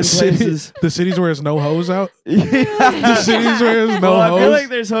been places. The cities where there's no hose out. Yeah. The cities where there's no Well, I feel hose. like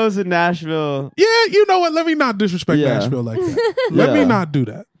there's hoes in Nashville, Yeah, you know what? Let me not disrespect Yeah. Nashville like that. Let me Yeah. not do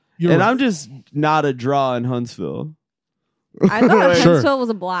that. You're and right. I'm just not a draw in Huntsville. I thought Sure. Huntsville was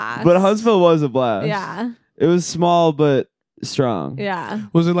a blast. But Huntsville was a blast. Yeah. It was small but strong. Yeah.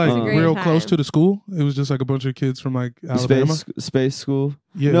 Was it like It's a great real time. close to the school? It was just like a bunch of kids from like Alabama. Space school.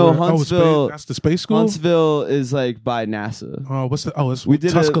 Yeah, No, where- Huntsville- that's the space school. Huntsville is like by NASA. Oh, what's the? Oh, it's We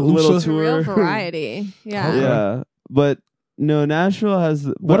did a Tuscaloosa. little It's a real tour. variety. Yeah. Okay. Yeah. But no, Nashville has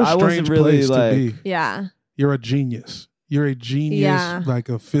What but a I wasn't strange really place like to be. Yeah. You're a genius. You're a genius, Yeah. like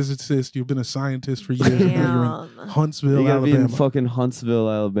a physicist. You've been a scientist for years. And now you're in Damn. Huntsville, you gotta be Alabama. in fucking Huntsville,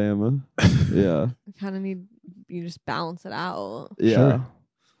 Alabama. Yeah. Kind of need you just balance it out. Yeah. Sure.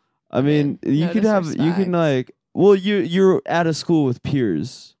 I mean, you No could have you disrespect. can like well you're at a school with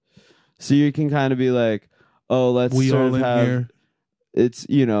peers. So you can kind of be like, "Oh, let's We sort all of in have here. it's,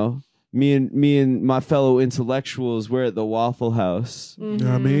 me and my fellow intellectuals, we're at the Waffle House." You know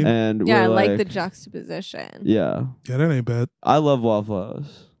what I mean? And Yeah, I we're like the juxtaposition. Yeah. Yeah, that ain't bad. I love Waffle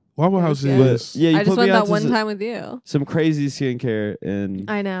House. Waffle House Yeah. is. But yeah, you I put just me went that onto one time with you. some crazy skincare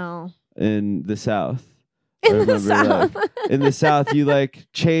I know. in the South. In the remember, South. In the South, you like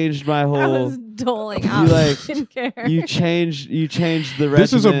changed my I whole. was doling out like- skincare. You changed the regimen.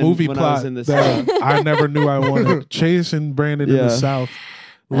 This is a movie when I plot was in the that South. I never knew I wanted. Chase and Brandon in Yeah. the South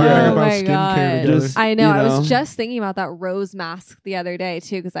Oh learning about my skincare God. together. Just- I know. you I know. was just thinking about that rose mask the other day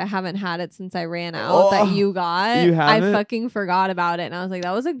too, because I haven't had it since I ran out. Oh, that you got. you I haven't? fucking forgot about it, and I was like,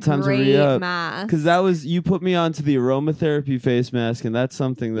 that was a Time to great re-up. mask. Because that was you put me onto the aromatherapy face mask, and that's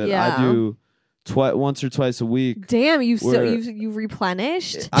something that Yeah. I do once or twice a week. Damn, you still Where- you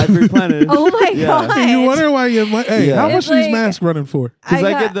replenished. I've replenished. Oh my Yeah. God. And you wonder why you. Hey, Yeah. how It's much are these like- masks running for? Because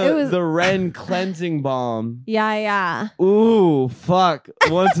I got- get it was- the Ren cleansing balm. Yeah. Ooh, fuck!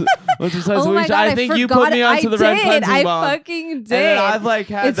 Once or twice Oh a my week. God, I think you forgot put me it. onto the Ren did. cleansing I balm. fucking did. And then I've like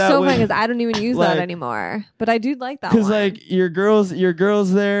had It's that so with, funny because I don't even use that like- anymore. But I do like that Because one. like your girl's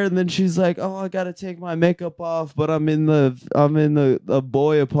there, and then she's like, "Oh, I gotta take my makeup off, but I'm in the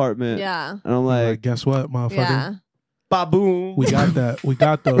boy apartment." yeah. and I'm Like, like, guess what, motherfucker? Yeah. "Baboom." We got that. We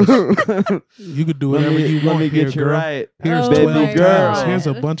got those. You could do whatever you let want me here, get you girl. right. Here's Oh 12 my towels. God. Here's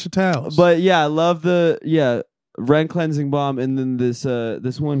a bunch of towels. But yeah, I love the Ren cleansing balm, and then this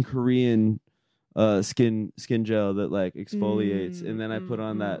one Korean skin gel that like exfoliates, and then I put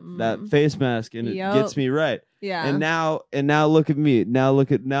on that face mask, and it Yup. gets me right. Yeah. And now look at me. Now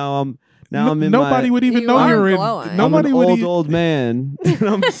I'm in nobody my, would even You know are you're in. glowing. Nobody I'm an would old e- old man. And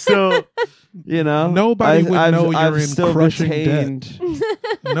I'm still, Nobody would know you're in still crushing retained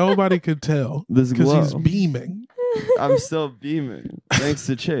Nobody could tell this because glow. he's beaming. I'm still beaming thanks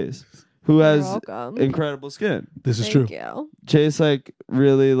to Chase, who You're has welcome. incredible skin. This is Thank true. you. Chase like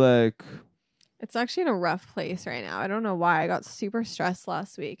really like It's actually in a rough place right now. I don't know why. I got super stressed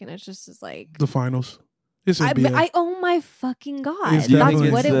last week, and it just is like The finals. It's NBA. oh my fucking God. It's That's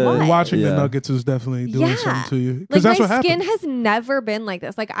definitely- what it it's was. Watching the Yeah. Nuggets is definitely doing something to you. Like Because that's my what skin happens. has never been like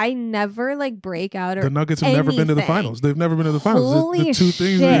this. Like I never like break out or The Nuggets have never been to the anything. finals. They've never been to the finals. Holy the two things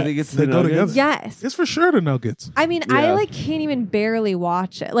shit. You think it's they the go Nuggets? together. Yes. It's for sure the Nuggets. I mean, I Yeah. like can't even barely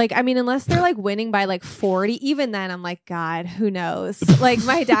watch it. Like, I mean, unless they're like winning by like 40, even then I'm like, God, who knows? Like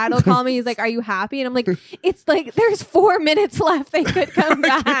my dad will call me. He's like, are you happy? And I'm like, it's like, there's 4 minutes left. They could come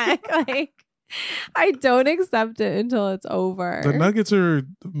back. Like, I don't accept it until it's over. The Nuggets are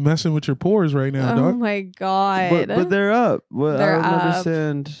messing with your pores right now, Oh dog. my God. But they're up. What, They're I don't up.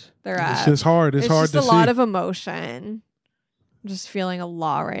 understand. They're It's up. just hard. It's hard just to a see. lot of emotion. I'm just feeling a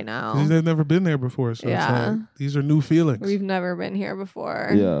lot right now. They've never been there before, so Yeah. it's like, these are new feelings. We've never been here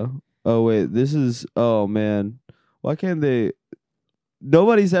before. Yeah. Oh wait, this is. Oh man, why can't they?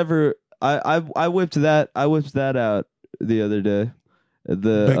 Nobody's ever. I whipped that. I whipped that out the other day. At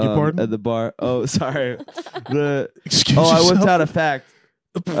the Beg your pardon? at the bar. Oh, sorry. The Excuse I whipped yourself. out a fact,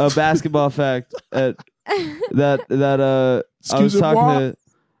 a basketball fact at that I was Excuse-moi. talking to.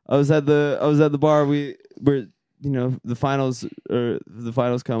 I was at the bar. We were the finals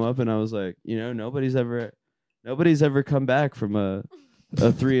come up, and I was like, nobody's ever come back from a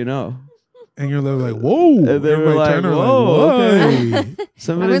 3-0. And you're like, whoa. And they were Everybody like, turned around whoa, "Whoa." okay. Somebody's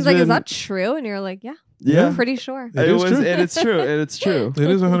Everyone's like, is been- that true? And you're like, yeah, yeah. I'm pretty sure. It is true. and it's true, and it's true. It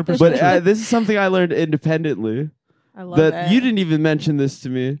is 100% But true. this is something I learned independently. I love That it. you didn't even mention this to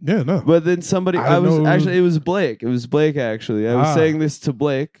me. Yeah, no. But then somebody, I didn't know it was Blake. It was Blake actually. I was Ah. saying this to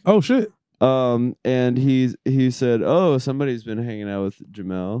Blake. Oh, shit. And he said, "Oh, somebody's been hanging out with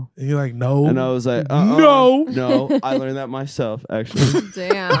Jamel," And you're like, no. and I was like, No. no." I learned that myself, actually.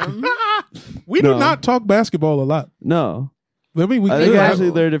 Damn. We No. do not talk basketball a lot. No, I mean, we I could. think I Yeah.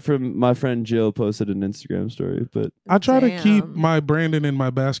 actually learned it from my friend Jill. Posted an Instagram story, but I try to keep Damn. my Brandon and my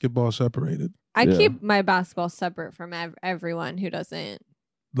basketball separated. I Yeah. keep my basketball separate from everyone who doesn't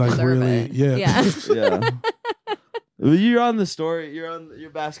Like, deserve really. it. Yeah. Yeah. yeah. Well, you're on the story. You're on your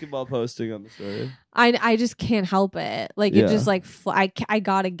basketball posting on the story. I just can't help it. Like Yeah. it just like I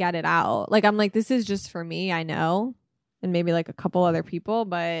gotta get it out. Like I'm like, this is just for me. I know, and maybe like a couple other people,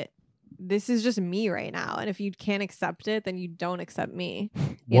 but this is just me right now. And if you can't accept it, then you don't accept me.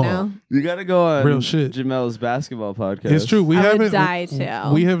 You Whoa. know. You got to go on Real shit. Jamel's basketball podcast. It's true. We I would haven't. die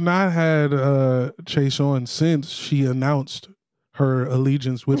too. We have not had Chase on since she announced her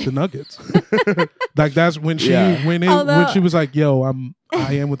allegiance with the Nuggets. Like that's when she Yeah. when Although- she was like, "Yo,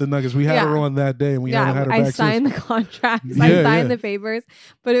 I am with the Nuggets." We had Yeah. her on that day, and we haven't had her I back signed since. the contracts. Yeah, I signed yeah. the papers.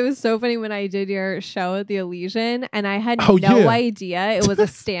 But it was so funny when I did your show at the Elysian, and I had Oh, no yeah. idea it was a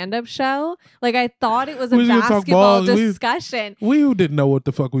stand-up show. Like I thought it was a We was gonna talk basketball ball. discussion. We didn't know what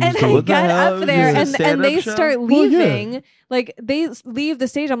the fuck we was And I doing. What the get hell? up Is there this a and they stand-up show? start Well, yeah. leaving. Like they leave the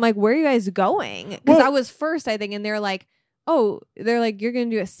stage. I'm like, where are you guys going? Because Well- I was first, I think, and they're like, they're like, you're gonna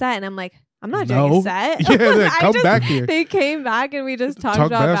do a set, and I'm like, I'm not No. doing a set. Yeah, they I come just- back here. They came back and we just talked Talk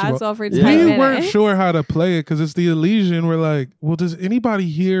about basketball. basketball for 10 Yeah. We minutes. weren't sure how to play it because it's the Elysian. We're like, well, does anybody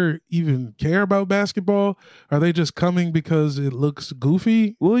here even care about basketball? Are they just coming because it looks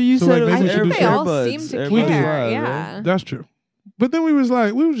goofy? Well, you So, said like, it maybe was we should do they all Airbuds. seem to We Airbuds did. care. Live, Yeah. right? That's true. But then we was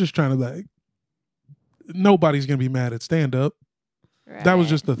just trying to like, nobody's gonna be mad at stand up. That was Right.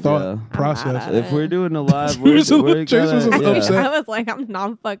 just the thought Yeah. process. I'm mad at If we're doing a live, He was a little- we're Chase was a gonna- little yeah. upset. I was like, I'm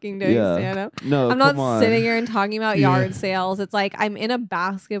not fucking doing Yeah. stand up. No, I'm not come on. sitting here and talking about Yeah. yard sales. It's like I'm in a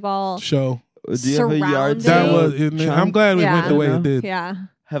basketball. Show Do you have a yard surrounded- that sale? was. I'm chunk? glad we Yeah. went the way it did. Yeah.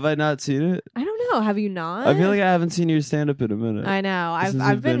 Have I not seen it? I don't know. Have you not? I feel like I haven't seen your stand up in a minute. I know. Since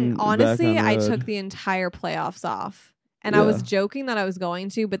I've you've been been back honestly. on the I road. took the entire playoffs off, and I was Yeah. joking that I was going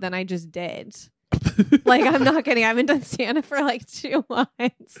to, but then I just did. Like I'm not kidding. I haven't done stand up for like 2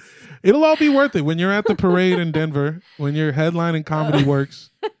 months. It'll all be worth it when you're at the parade in Denver, when you're headlining Comedy Works,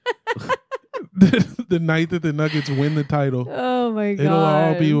 the night that the Nuggets win the title. Oh my god. It'll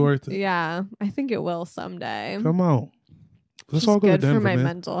all be worth it. Yeah, I think it will someday. Come on, let's Just all go to good Denver, for my man.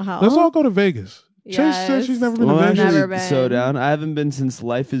 mental health. Let's all go to Vegas. Chase said Yes. she's never been Well, to I'm Vegas. Never actually been. so down. I haven't been since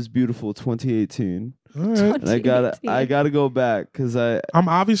Life is Beautiful 2018. All right. And I 2018. gotta go back because I'm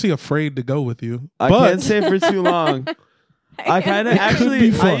obviously afraid to go with you, I but can't stay for too long. I kind of It could actually be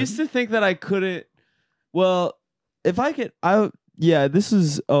I fun. used to think that I couldn't. Well, if I could, this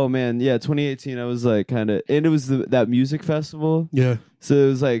is 2018. I was like kind of, and it was that music festival. yeah, So it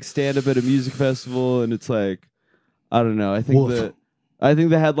was like stand up at a music festival, and it's like I don't know. I think Woof.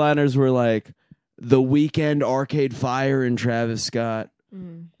 the headliners were like The Weeknd, Arcade Fire, and Travis Scott,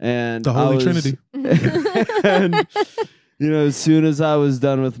 Mm. and the I Holy was- Trinity. and as soon as I was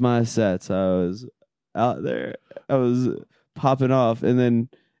done with my sets, I was out there. I was popping off, and then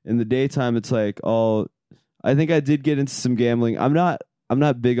in the daytime, it's like all I think I did get into some gambling. I'm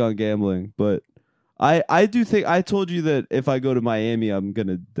not big on gambling, but I do think I told you that if I go to Miami, I'm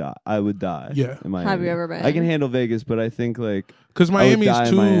gonna die. I would die. Yeah. in Miami. Have you ever been? I can handle Vegas, but I think like Because I would Miami's die in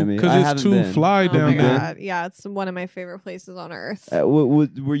too, Miami. I because it's haven't too been. fly Oh down my there. god. Yeah, it's one of my favorite places on earth.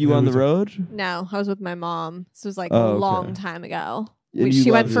 were you Yeah, on the was it- road? No, I was with my mom. This was like Oh, a okay. long time ago. And you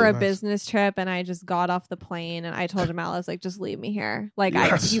She went loved for it. a Nice. business trip, and I just got off the plane, and I told Jamal, I was like, just leave me here. Like,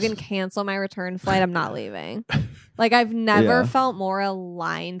 Yes. you can cancel my return flight. I'm not leaving. Like, I've never Yeah. felt more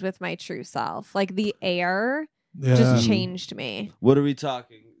aligned with my true self. Like, the air Yeah. just changed me. What are we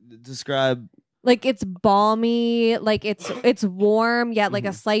talking? Describe. Like, it's balmy, like it's warm, yet like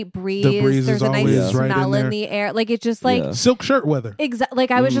a slight breeze. breeze There's is a nice always right in smell in there. the air. Like, it's just like Yeah. Silk shirt weather. Like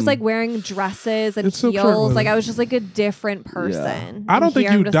I was just Mm. like wearing dresses and It's silk shirt heels. weather. Like I was just like a different person. I don't And think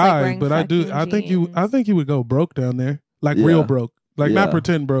here I'm you just, like, die, wearing but I do. fucking I think you. I jeans. think you would go broke down there, like Yeah. real broke, like not Yeah.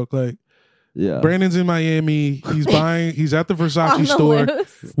 pretend broke. Like Yeah. Brandon's in Miami. He's buying. He's at the On Versace the store.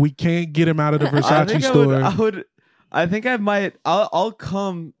 loose. We can't get him out of the I Versace think store. I think I might. I'll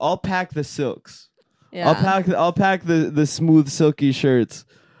come. I'll pack the silks. Yeah. I'll pack the smooth silky shirts,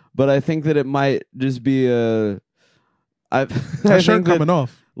 but I think that it might just be a. I that shirt think that coming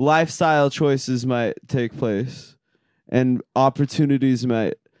off. lifestyle choices might take place, and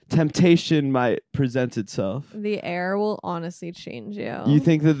temptation might present itself. The air will honestly change you. You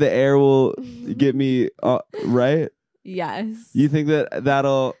think that the air will get me right? Yes. You think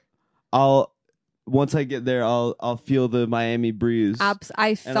I'll once I get there, I'll feel the Miami breeze. I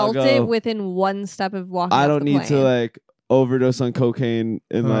I'll felt go, it within one step of walking. I off don't the need to plane. like overdose on cocaine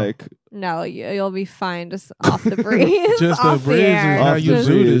and Huh. like No, you'll be fine just off the breeze. Just off the breeze is air. how Off you the zoot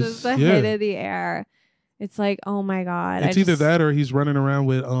breeze. it. Just the Yeah. hit of the air. It's like, oh my god. It's either that or he's running around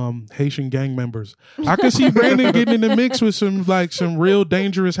with Haitian gang members. I could see Brandon getting in the mix with some real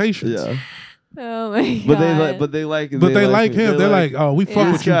dangerous Haitians. yeah. Oh my god. But they like But they like him. They're like, oh, we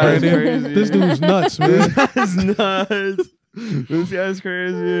fuck Yeah. with you, This guy's Brandon. crazy. This dude's nuts, man. This guy's nuts. This guy's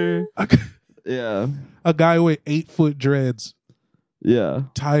crazy. Yeah. A guy with 8-foot dreads Yeah.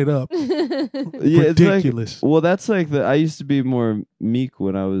 tied up. Yeah. It's Ridiculous. like, well, that's like I used to be more meek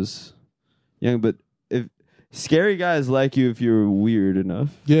when I was young, but if scary guys like you if you're weird enough.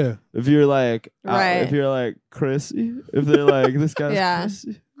 Yeah. If you're like Right. if you're like Chrissy, if they're like this guy's Yeah.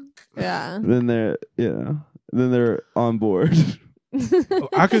 Chrissy, Yeah. then they're on board.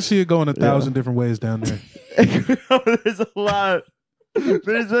 I could see it going 1,000 different ways down there. There's a lot. That's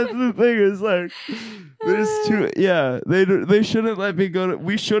the thing. It's like there's two. Yeah, they shouldn't let me go.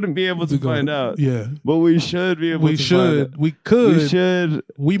 We shouldn't be able to find out. Yeah. But we should be able We to. should. We Find out. could. We should.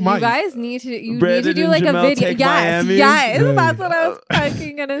 We You might. guys need to Brandon need to do and like Jamel a video. take Yes, Miami? yes. Yeah. That's what I was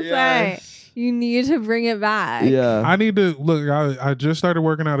fucking gonna Yeah. say. You need to bring it back. Yeah. I need to look. I just started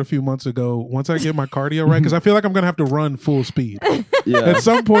working out a few months ago. Once I get my cardio right, because I feel like I'm gonna have to run full speed. Yeah. At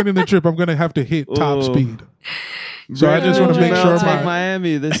some point in the trip, I'm gonna have to hit top Oh. speed. So I just Brandon want to make and sure Jamel take my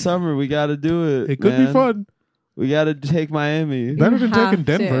Miami this summer. We got to do it. it could be man. fun. We got to take Miami. Better You than taking have to.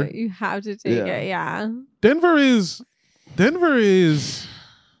 Denver. You have to take Yeah. it. Yeah. Denver is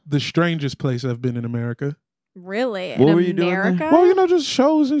the strangest place I've been in America. Really? What in were you doing there? America? Well, just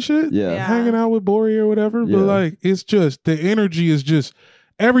shows and shit. Yeah. Yeah. Hanging out with Bori or whatever. Yeah. But like it's just the energy is just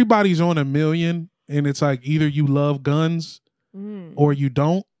everybody's on a million and it's like either you love guns Mm. or you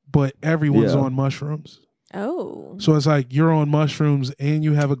don't, but everyone's Yeah. on mushrooms. Oh. So it's like you're on mushrooms and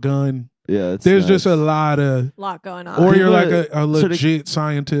you have a gun. Yeah. It's There's nice. just a lot of Lot going on. or you're like People a sort of- legit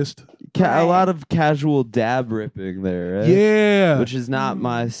scientist. A Right. lot of casual dab ripping there, right? Yeah. Which is not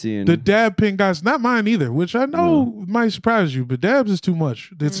my scene. The dab pin guys, not mine either, which I know might surprise you, but dabs is too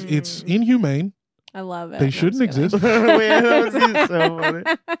much. It's inhumane. I love it. They No, I'm shouldn't just kidding. exist. Wait, that was so funny.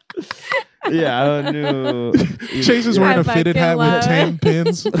 Yeah, I knew. Chase is wearing I a fitted hat fucking with love 10 it.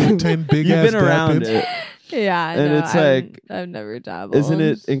 pins, 10 big You've ass been dab around pins. it. Yeah, I And know. it's like- I've never dabbled. Isn't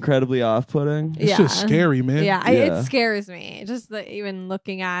it incredibly off-putting? It's just scary, man. Yeah, Yeah. it scares me. Just even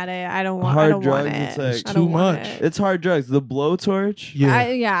looking at it, I don't want. Hard I don't drugs, want it. it's like- It's I don't too want much. it. It's hard drugs. The blowtorch. Yeah.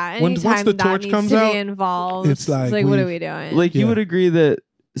 Yeah. Once Anytime the that torch needs comes to out, be involved, it's like what are we've- we doing? Like you Yeah. would agree that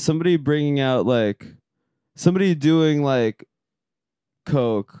somebody bringing out like somebody doing like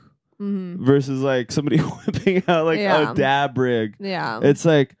coke Mhm. versus like somebody whipping out like Yeah. a dab rig. Yeah. It's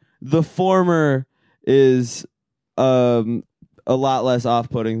like the former is a lot less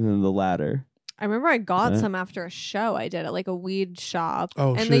off-putting than the latter. I remember I got Yeah. some after a show I did at like a weed shop.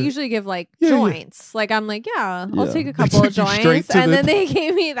 Oh, and shit. they usually give like Yeah, joints. Like I'm like, yeah, I'll Yeah. take a They couple of took you straight joints. to And the- then they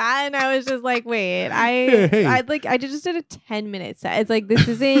gave me that and I was just like, wait, Hey. I just did a 10-minute set. It's like this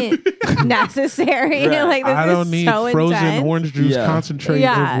isn't necessary. Right. Like this I don't is need so frozen intense. orange juice Yeah. concentrate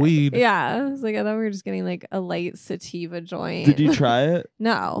Yeah. of weed. Yeah. I was like, I thought we were just getting like a light sativa joint. Did you try it?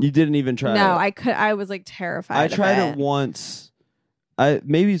 No. You didn't even try it. No, I was like terrified. I of tried it once.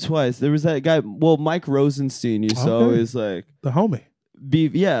 Maybe twice. There was that guy. Well, Mike Rosenstein used to Okay. always like The homie. be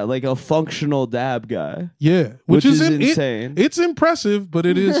like a functional dab guy, Yeah. which is it- insane. it's impressive, but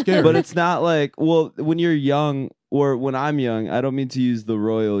it is scary. But it's not like, well, when you're young or when I'm young, I don't mean to use the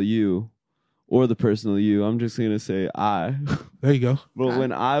royal you or the personal you. I'm just gonna say I. There you go. But Okay.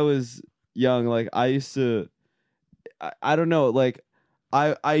 when I was young, like I used to, I don't know, like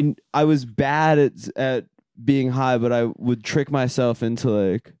I was bad at being high, but I would trick myself into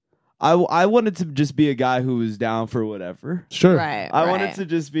like I wanted to just be a guy who was down for whatever. Sure. Right. I wanted to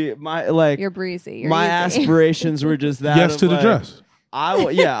just be You're breezy. You're my easy. aspirations were just that. Yes of, to the like, dress.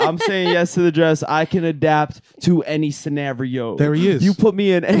 I'm saying yes to the dress. I can adapt to any scenario. There he is. You put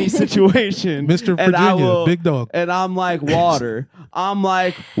me in any situation, Mr. and I Virginia, will, big dog. and I'm like water. I'm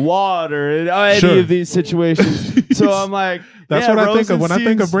like water in any Sure. of these situations. So I'm like, That's yeah, what I think of. When I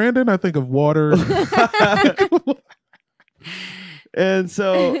think of Rosenstein's- Brandon, I think of water. And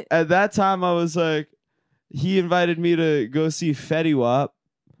so at that time, I was like, he invited me to go see Fetty Wap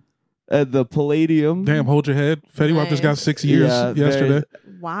at the Palladium. Damn, hold your head. Fetty Wap just got 6 years Yeah, yesterday.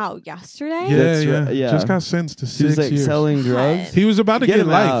 Wow, yesterday? Yeah, That's yeah, right, yeah. Just got sentenced to He was 6 like years. selling drugs. He was about to Get get him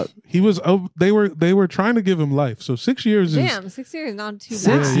life. out. He was. They were trying to give him life. So 6 years Damn, 6 years, not too 6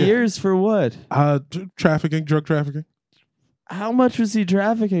 bad. Yeah. years for what? is trafficking, drug trafficking. How much was he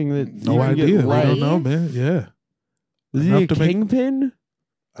trafficking? That No you could get idea. We life? don't know, man. Yeah, Was he Enough a to make- kingpin?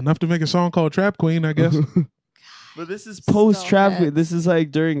 enough to make a song called Trap Queen, I guess. But this is Still post trafficking. hits. This is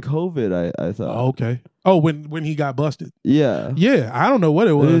like during COVID. I thought. Oh, okay. Oh, when he got busted. Yeah. Yeah, I don't know what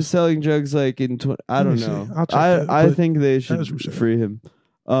it He was was. selling drugs like in. I Let me don't see. know. I'll check that, I but think they that's should what you said. free him.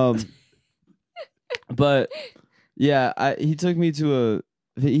 But yeah, he took me to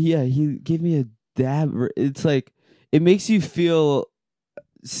he gave me a dab. It's like it makes you feel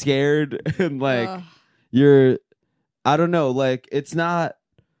scared and like Ugh. you're. I don't know. Like it's not.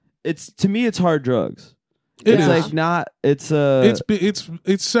 It's to me. It's hard drugs. It It's is. like not.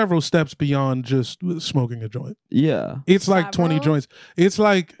 It's several steps beyond just smoking a joint. Yeah. It's like 20 Several? joints. It's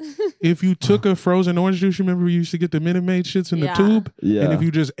like if you took a frozen orange juice, you remember you used to get the Minute Maid shits in Yeah. the tube? Yeah. And if you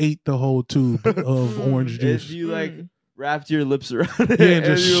just ate the whole tube of orange if juice. you like Mm. wrapped your lips around it, Yeah, and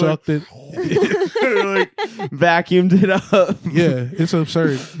just you, sucked it. like vacuumed it up. Yeah, it's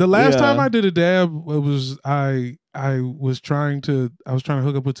absurd. The last Yeah. time I did a dab was I was trying to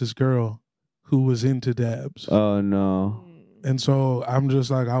hook up with this girl who was into dabs. Oh no. And so I'm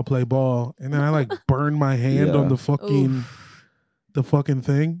just like, I'll play ball. And then I like burned my hand Yeah. on the fucking Oof.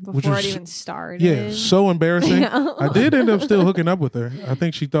 thing. which Before was it even started. yeah, so embarrassing. Yeah. I did end up still hooking up with her. I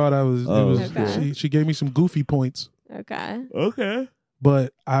think she thought I was. Oh, okay. She gave me some goofy points, Okay. Okay.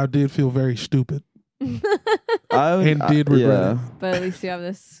 but I did feel very stupid and I did regret yeah. it. But at least you have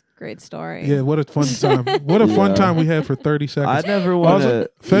this great story. Yeah, what a fun time! What a fun Yeah. time we had for 30 I seconds. never want Also, to.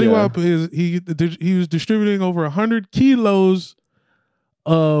 Fetty Wap is he was distributing over 100 kilos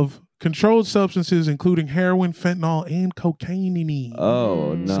of controlled substances, including heroin, fentanyl, and cocaine.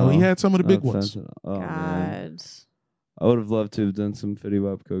 Oh no. So he had some of the big Not ones. fentanyl. Oh, man. God. I would have loved to have done some Fetty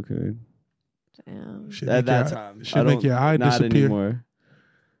Wap cocaine Damn. Should at make your that eye- time. Should I make don't- your eye not disappear. anymore.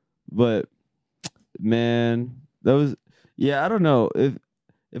 But man, that was I don't know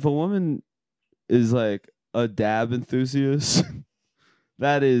if a woman is like a dab enthusiast,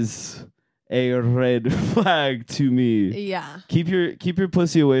 that is a red flag to me. Yeah. Keep your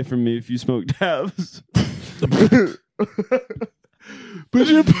pussy away from me if you smoke dabs. But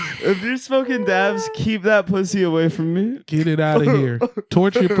you If you're smoking dabs, keep that pussy away from me. get it out of here.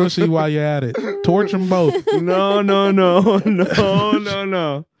 Torch your pussy while you're at it. Torch them both. No, no, no, no, no,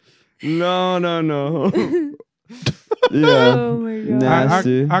 no. No, no, no. Yeah. Oh my god.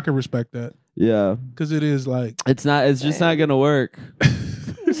 Nasty. I can respect that Yeah. because it is like It's just not gonna work.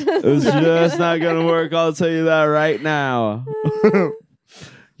 It's just not gonna work. I'll tell you that right now.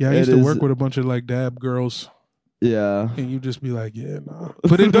 yeah. I It used to is- work with a bunch of like dab girls, Yeah. and you just be like, yeah, nah.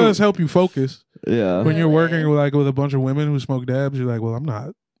 But it does help you focus Yeah. when you're Really? working with a bunch of women who smoke dabs. You're like, well, I'm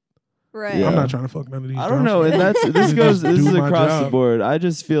not. Right. Yeah. I'm not trying to fuck none of these. I don't drunks. know, and this Just goes this do is my across the job. board. I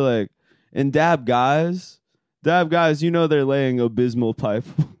just feel like in dab guys, they're laying abysmal pipe.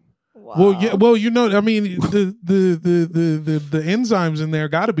 Wow. Well, yeah. Well, I mean, the enzymes in there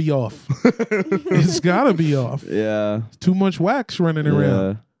got to be off. It's gotta be off. Yeah. Too much wax running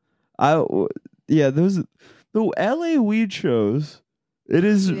around. Those the LA weed shows. It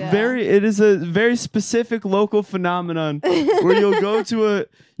is Yeah. it is a very specific local phenomenon where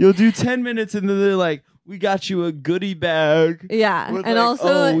you'll do 10 minutes and then they're like, we got you a goodie bag. Yeah. With And like, also,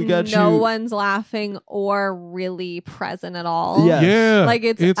 oh, we got no you- one's laughing or really present at all. Yes. Yeah. Like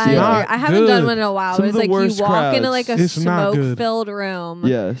I not haven't done good. one in a while. Some But of it's the like you worst walk into crowds. like a It's not good. smoke-filled room.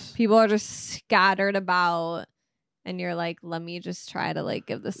 Yes. People are just scattered about, and you're like, let me just try to like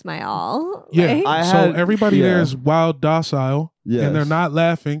give this my all. Yeah. Like, So everybody there yeah. is wild docile Yes. and they're not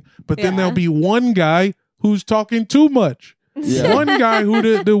laughing. But then Yeah. there'll be one guy who's talking too much. Yeah. One guy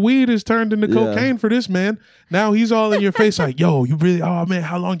who the weed is turned into cocaine for this man. Now he's all in your face like, yo, you really, oh man,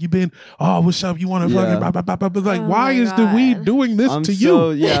 how long you been? Oh, what's up? You want to Yeah. fucking blah, blah, blah, blah. But like, Oh why my is the God. weed doing this I'm to so,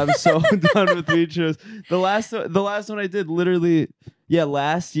 you? Yeah, I'm so done with weed shows. The last one I did literally,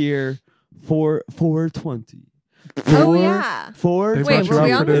 last year, 420. Oh, yeah. Four. They Wait, brought you were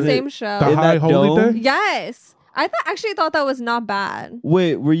we out on for the the- same show? The In high that holy dome? day? Yes. I actually thought that was not bad.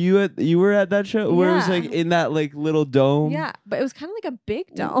 Wait, you were at that show where it was Yeah. like in that like little dome? Yeah, but it was kind of like a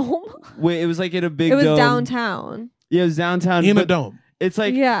big dome. Wait, it was like in a big It was dome. downtown. Yeah, it was downtown. In a but dome. It's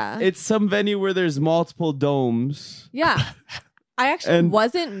like Yeah. it's some venue where there's multiple domes. Yeah. I actually And-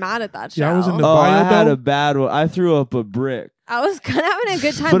 wasn't mad at that show. Yeah, I was in the Oh, I had Biodome? a bad one. I threw up a brick. I was kind of having a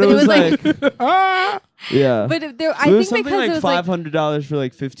good time, But but, it it was was like, Ah! Yeah. but I it was think something because like it was like $500 for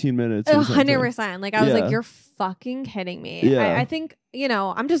like 15 minutes. or something. 100%. Like I was Yeah. like, you're fucking kidding me. Yeah. I think,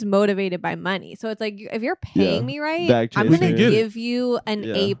 I'm just motivated by money. So it's like, if you're paying Yeah. me right, Back I'm chasing. going We to can get it. give you an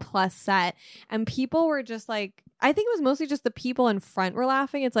Yeah. A+ set. And people were just like, I think it was mostly just the people in front were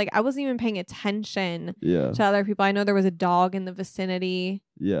laughing. It's like, I wasn't even paying attention Yeah. to other people. I know there was a dog in the vicinity.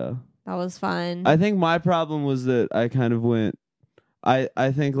 Yeah. That was fun. I think my problem was that I kind of went.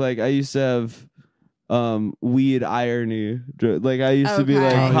 I think like I used to have weed irony. Like I used to be Okay.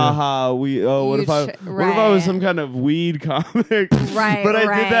 like, Oh, yeah. haha, we. Oh, what You if I? sh- What if I was right. some kind of weed comic? Right, But I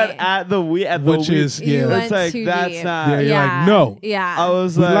right. did that at the weed. At the Which weed. is, You yeah. went It's like too that's deep. not. Yeah, you're like, no. Yeah. I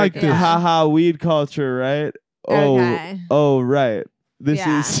was We like, like this. haha, weed culture, right? Oh, Okay. oh, right. This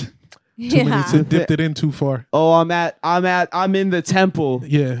Yeah. is. Too many Yeah. dipped it in too far. Oh, I'm in the temple.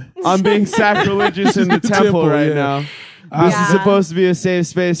 Yeah. I'm being sacrilegious in the temple Temple, right yeah. now. I- This Yeah. is supposed to be a safe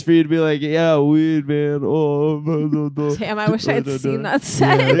space for you to be like, yeah, weed, man. Oh, blah, blah, blah. Damn, I wish I'd seen that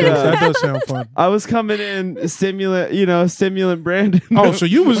set. Yeah, Yeah. that does sound fun. I was coming in stimulant Brandon. Oh, so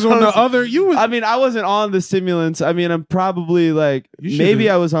you was on the other, you was, I mean, I wasn't on the stimulants. I mean, I'm probably like, You should've- maybe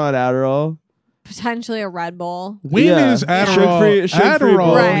I was on Adderall. Potentially a Red Bull. when Yeah. is Adderall? Sugar-free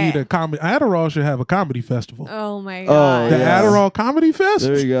Adderall Right. need a comedy. Adderall should have a comedy festival. Oh my Oh, god. The yeah. Adderall Comedy Fest?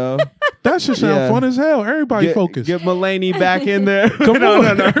 There you go. That should sound Yeah. fun as hell. Everybody focus. Get Mulaney back in there. Come no,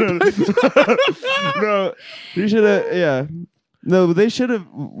 on. no. You should have, yeah. No, they should have.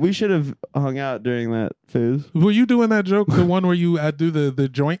 We should have hung out during that phase. Were you doing that joke, the one where you do the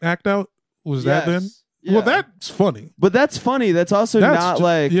joint act out? Was that then? Yeah. Well, that's funny. But that's funny. That's also That's not ju-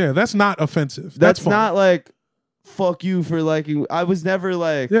 like. yeah, that's not offensive. That's funny. not like. Fuck you for liking. I was never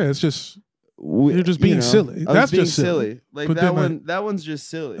like. Yeah, it's just you're just being silly. I was That's being just silly. Like But that then, one. That one's just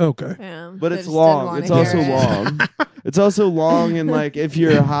silly. okay. Yeah, But they it's just didn't long. wanna It's hear also it. long. It's also long, and like if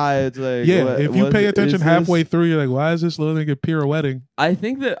you're high, it's like Yeah, if you what pay is attention this? halfway through, you're like, why is this little nigga pirouetting? I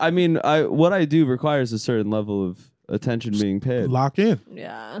think that what I do requires a certain level of attention being paid, Lock in.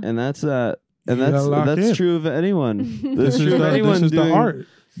 Yeah. and that's that. And You gotta lock that's in. true of anyone. This That's is true of anyone the doing art.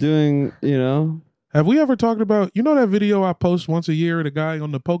 doing. Have we ever talked about that video I post once a year of the guy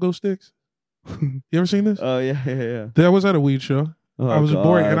on the pogo sticks? You ever seen this? Oh yeah. That was at a weed show. Oh, I was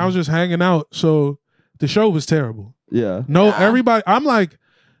bored and I was just hanging out. So the show was terrible. yeah. No, Yeah. everybody. I'm like,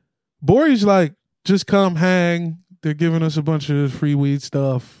 Bori's like, just come hang. They're giving us a bunch of free weed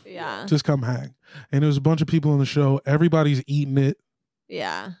stuff. Yeah. Just come hang. And there was a bunch of people on the show. Everybody's eating it.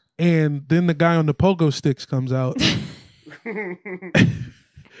 Yeah. And then the guy on the pogo sticks comes out.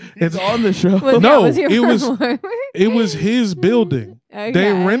 It's on the show. No, was your it was- performer? It was his building. Okay.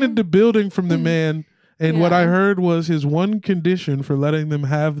 They rented the building from the man. And what Yeah. I heard was his one condition for letting them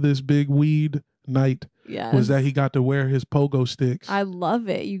have this big weed night Yes. was that he got to wear his pogo sticks I love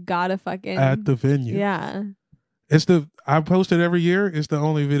it. You gotta fucking at the venue. Yeah. I post it every year. It's the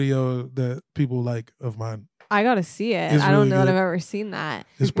only video that people like of mine. I gotta see it. It's I don't really know that good. I've ever seen that.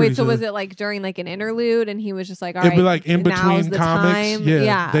 It's pretty Wait, so was silly. it like during like an interlude and he was just like, all It'd right, be like in now's between the comics. time?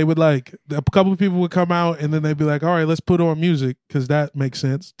 Yeah. They would like, a couple of people would come out and then they'd be like, all right, let's put on music because that makes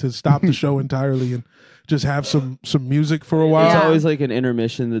sense to stop the show entirely and just have some music for a while. It's Yeah. always like an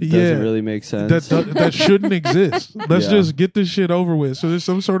intermission that Yeah. doesn't really make sense. That shouldn't exist. Let's Yeah. just get this shit over with. So there's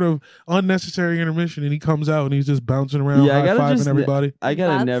some sort of unnecessary intermission, and he comes out and he's just bouncing around, Yeah, I gotta high-fiving just- everybody. I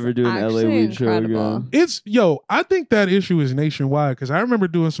gotta That's never do an LA actually weed show incredible. again. I think that issue is nationwide because I remember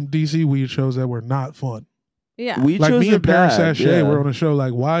doing some DC weed shows that were not fun. Yeah. Weed Like shows me are and Paris bad, Sachet yeah. were on a show.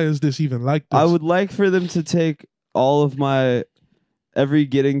 Like, why is this even like this? I would like for them to take all of my every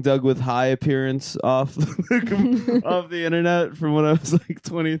getting dug with high appearance off off the internet from when I was like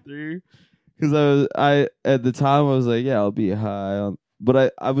 23, because I at the time I was like, yeah, I'll be high on,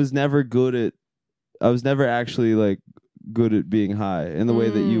 but I was never actually like good at being high in the way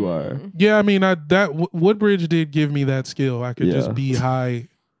that you are. Yeah, I mean, Woodbridge did give me that skill. I could Yeah. just be high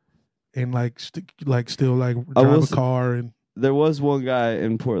and still like I drive will a s- car and There was one guy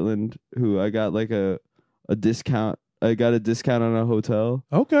in Portland who I got like a discount. I got a discount on a hotel,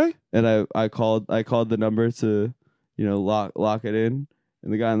 okay. and I called the number to, lock it in,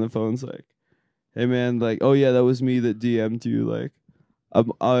 and the guy on the phone's like, "Hey man, like, oh yeah, that was me that DM'd you. Like,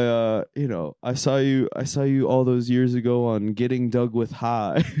 I saw you all those years ago on Getting Dug with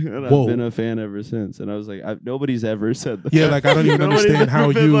High, and Whoa. I've been a fan ever since." And I was like, nobody's ever said that. Yeah, like I don't even Nobody's understand how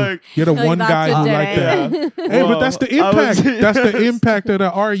ever been you're the Like, one that's guy a who day. like that. Yeah. Hey, but Well, that's the I was- impact. That's the yes. impact of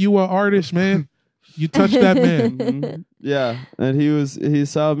the art. You are artist, man. You touched that man. Mhm. Yeah, and he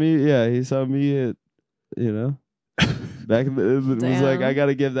saw me at, back in it was like, Damn. I got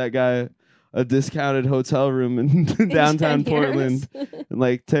to give that guy a discounted hotel room in downtown 10 years. Portland in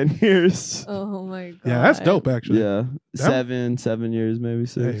like 10 years. Oh my god. Yeah, that's dope. Actually, Yeah, That- 7 years, maybe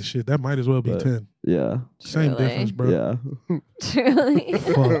 6. Hey, shit, that might as well be But- 10. Yeah, Same Truly. difference, bro. yeah. Truly.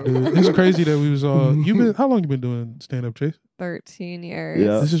 Fuck, dude. It's crazy that we was all. How long you been doing stand up, Chase? 13 years.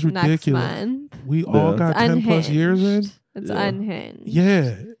 Yeah. This is Next ridiculous. month. We all Yeah. got 10 plus years in. Unhinged. It's Yeah. unhinged. Yeah,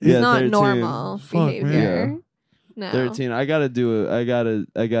 It's Yeah, not 13. normal Fuck, man. behavior. No. 13. I gotta do it. I gotta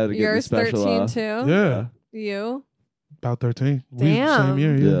get the Yours special 13 off. too? yeah, You? about 13. We Damn. same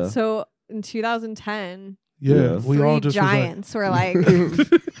year. Yeah, Yeah. So in 2010, yeah. We three all just giants were like, was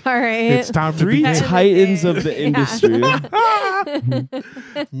like, all right. it's time to Three begin. titans of the Yeah. industry.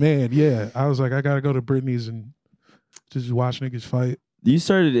 Man, yeah. I was like, I gotta go to Britney's and just watch niggas fight, You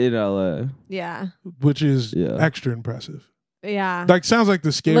started in LA. Yeah. which is Yeah. extra impressive. Yeah. Like, sounds like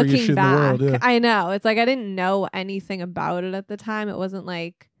the scariest Looking shit in back, the world. Yeah. I know. It's like I didn't know anything about it at the time. It wasn't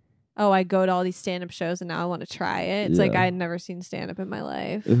like, oh, I go to all these stand-up shows and now I want to try it. It's like Yeah. I had never seen stand-up in my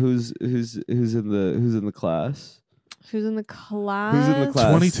life. Who's in the class? Who's in the class? Who's in the class?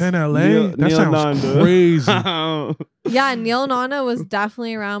 2010 LA. Neil- that Neil sounds Nanda. crazy. Yeah, Neil Nana was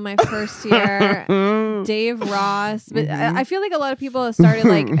definitely around my first year. Dave Ross, but I feel like a lot of people started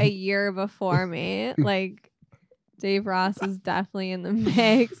like a year before me. Like Dave Ross is definitely in the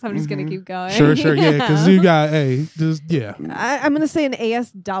mix. I'm just gonna keep going. Sure. Yeah, because you got yeah. I'm gonna say an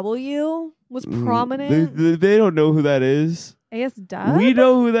ASW was prominent. They don't know who that is. ASW. We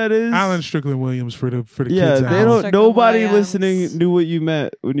know who that is. Alan Strickland Williams for the Yeah, kids. they out. don't. Strickland Nobody Williams. listening knew what you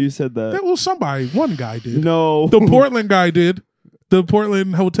meant when you said that. Well, one guy did. No, The Portland guy did. The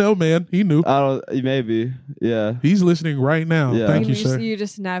Portland hotel man, he knew. I don't. Maybe. Yeah. He's listening right now. Yeah. Thank you, just, sir. you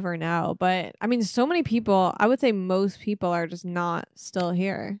just never know. But I mean, so many people. I would say most people are just not still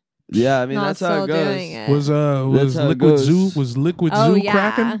here. Yeah. I mean, not that's how still it goes. doing it. Was That's how it Liquid goes. Zoo Oh Zoo yeah.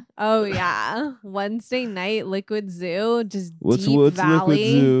 cracking? Oh yeah. Wednesday night, Liquid Zoo, just What's deep Liquid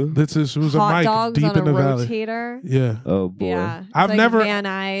valley. Zoo? This was a Hot mic dogs deep on a in the valley. rotator. Yeah, Oh boy. Yeah, It's I've like never- Van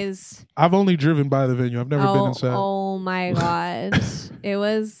Nuys. I've only driven by the venue. I've never been inside. Oh my god, it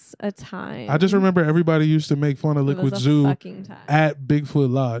was a time. I just remember everybody used to make fun of It was Liquid a Zoo fucking time. at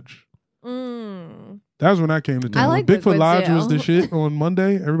Bigfoot Lodge. Mm. That was when I came to town. like When Bigfoot Liquid Lodge Zoo. was the shit on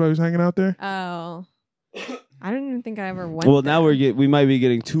Monday. Everybody was hanging out there. Oh, I don't even think I ever went. Well, now there. we might be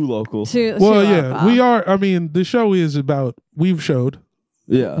getting too local. Well, yeah, we are. I mean, the show is about. We've showed.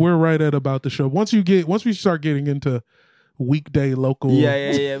 Yeah. We're right at about the show. Once we start getting into weekday local.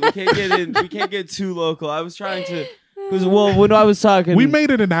 Yeah. We can't get too local. I was trying to. Because when I was talking, We made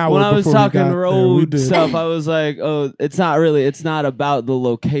it an hour. when I was before we talking got there. We road did. stuff, I was like, oh, it's not about the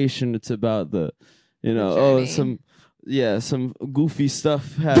location. It's about the, journey. some goofy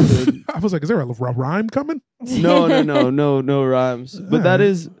stuff happened. I was like, is there a rhyme coming? No rhymes. But that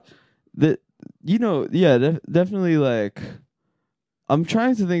is that, definitely like, I'm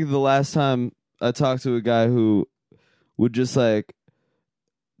trying to think of the last time I talked to a guy who would just like,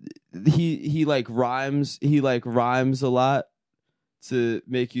 he rhymes a lot to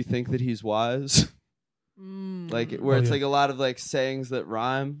make you think that he's wise. Like where it's yeah. like a lot of like sayings that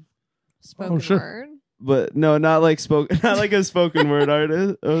rhyme, spoken sure. word. but no, not like a spoken word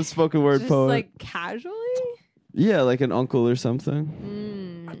artist, a spoken word Just poet. like casually. Yeah, like an uncle or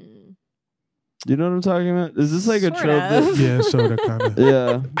something. You know what I'm talking about? Is this like a Sort trope? of. Yeah, sort of, kind of.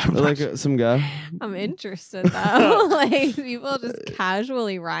 Yeah, or like some guy. I'm interested though. Like people just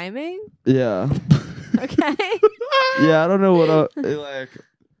casually rhyming. Yeah, Okay. yeah. I don't know what like.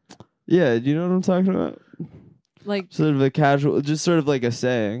 Yeah, do you know what I'm talking about? Like Sort of a casual, just sort of like a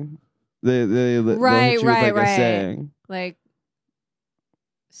saying. They'll hit you with right. like a saying. Like.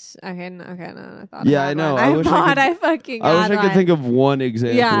 Okay, no, I thought. Yeah, I had I know. one. I wish I thought could- I fucking. I wish had I could one. think of one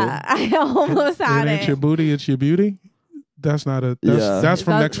example. Yeah, I almost had It ain't it. your booty, it's your beauty. That's not a. That's, Yeah. that's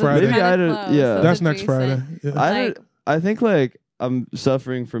from next Friday. Maybe I don't- yeah. That's next Friday. Yeah. I think like I'm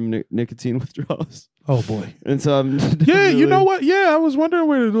suffering from nicotine withdrawals, Oh boy. and so I'm. Yeah, you really- know what? Yeah, I was wondering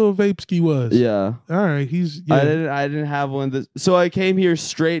where the little vape ski was. Yeah, All right, he's yeah. I didn't have one. So I came here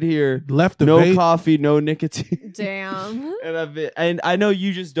straight here. Left the No vape. coffee, no nicotine, Damn. and I know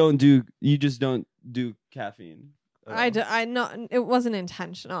you just don't do caffeine. I know it wasn't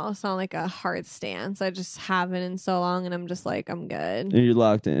intentional. It's not like a hard stance. I just haven't in so long, and I'm just like I'm good. And you're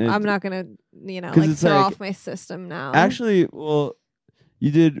locked in. I'm not gonna, 'Cause like it's throw like- off my system now. Actually, well,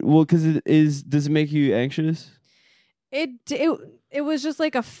 you did well because it is. Does it make you anxious? it was just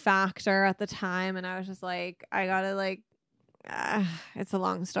like a factor at the time, and I was just like, I gotta like, it's a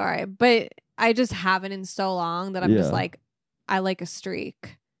long story, but I just haven't in so long that I'm just Yeah. like, I like a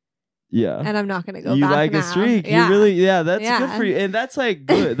streak, Yeah. and I'm not gonna go You back like now. a streak. Yeah. You really, yeah, that's good Yeah. for you. And that's like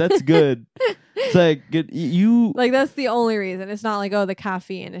good. That's good. It's like good. You Like that's the only reason. It's not like, oh, the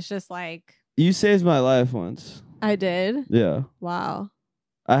caffeine. It's just like you saved my life once. I did. Yeah. Wow.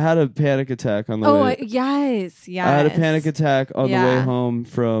 I had a panic attack on the Oh, way. yes. I had a panic attack on the way Yeah. home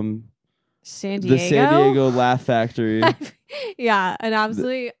from San Diego. the San Diego Laugh Factory. Yeah, an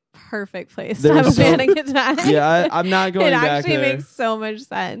absolutely perfect place There to have a was so- panic attack. Yeah, I'm not going it back actually there. makes so much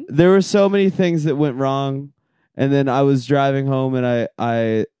sense. There were so many things that went wrong, and then I was driving home, and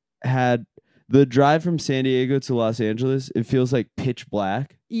I had the drive from San Diego to Los Angeles. It feels like pitch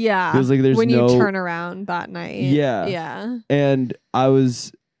black. Yeah. Feels like there's when no- you turn around that night. Yeah. Yeah. And I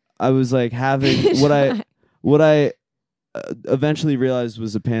was like having what I eventually realized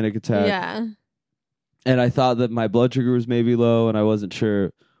was a panic attack. Yeah. And I thought that my blood sugar was maybe low, and I wasn't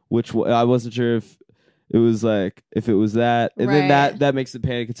sure I wasn't sure if it was like if it was that, and then Right. that makes the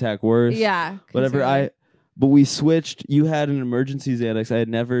panic attack worse. Yeah. 'cause Whatever. you're like, But we switched. You had an emergency Xanax. I had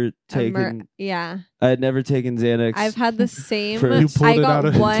never taken. yeah. I had never taken Xanax. I've had the same. For- You pulled I it out got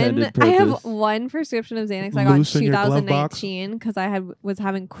of one. intended I have purpose. one prescription of Xanax I got in Loose in your glove box? 2019 because I was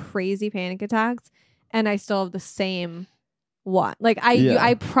having crazy panic attacks, and I still have the same one. Like Yeah.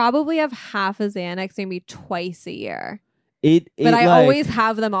 I probably have half a Xanax maybe twice a year, it but I like, always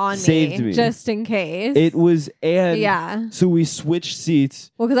have them on saved me. just in case. It was and yeah. So we switched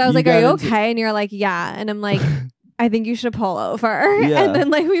seats. Well, because I was You like, "Are you got into- okay?" And you're like, "Yeah," and I'm like. I think you should pull over. Yeah. And then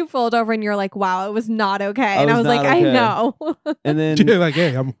like we pulled over and you're like, wow, it was not okay. And I was was like, not I okay. know. And then Yeah, like,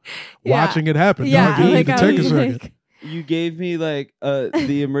 hey, I'm Yeah. watching it happen. Yeah. Dog, you Like need to I take a was second. like, you gave me like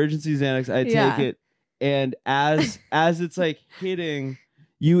the emergency Xanax. I Yeah. take it, and as it's like hitting,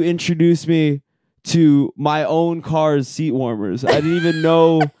 you introduced me to my own car's seat warmers. I didn't even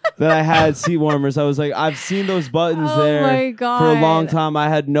know that I had seat warmers. I was like, I've seen those buttons oh there my God. for a long time. I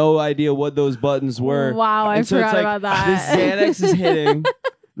had no idea what those buttons were. Wow, I And so forgot it's like, about that. The Xanax is hitting.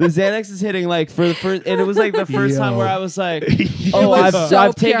 The Xanax is hitting like for the first, and it was like the first time Yo. where I was like, It "Oh, was I've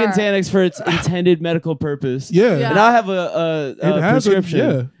so taken pure. Xanax for its intended medical purpose." Yeah. Yeah. And I have a It has a- prescription,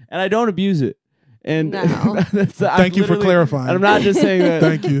 yeah. and I don't abuse it. And No. Thank you for clarifying. And I'm not just saying that.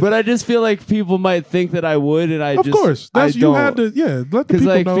 Thank you. But I just feel like people might think that I would, and I Of just course. That's I you don't. had to let the Because people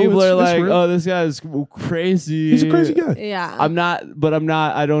like know people are it's like, real. "Oh, this guy is crazy." He's a crazy guy. Yeah. I'm not, but I'm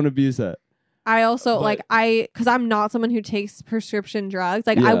not. I don't abuse that. I also But- because I'm not someone who takes prescription drugs.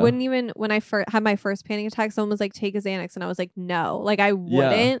 Like I Yeah. wouldn't even when I had my first panic attack, someone was like, take a Xanax, and I was like, no, like I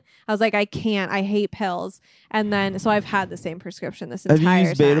wouldn't. I was like, I can't. I hate pills. And then so I've had the same prescription this Have entire you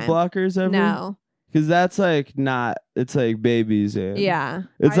used beta time. blockers ever? No. Because that's like not. It's like babies. Yeah.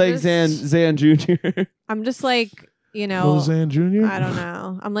 It's I like just- Zan Jr. I'm just like, you know, Roseanne Jr. I don't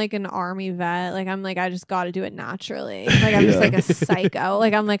know. I'm like an army vet. Like I'm like I just got to do it naturally. Like I'm just Yeah. like a psycho.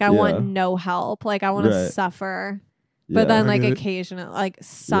 Like I'm like I Yeah. want no help. Like I want to Right. suffer. Yeah. But then I like get it. occasionally, like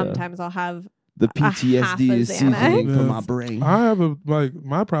sometimes I'll have the half PTSD a is Xanax. seething from Yeah. my brain. I have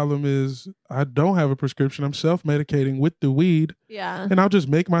my problem is I don't have a prescription. I'm self medicating with the weed, yeah. and I'll just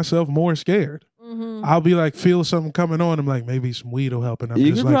make myself more scared. Mm-hmm. I'll be like, feel something coming on. I'm like, maybe some weed will help, and I'm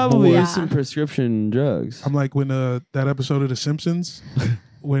You just could like, probably more. Yeah. use some prescription drugs. I'm like when that episode of The Simpsons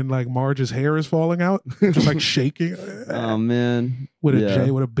when like Marge's hair is falling out, just like shaking. Oh man, with a yeah.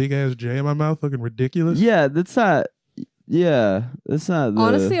 J, with a big ass J in my mouth, looking ridiculous. Yeah, that's not. Yeah, that's not.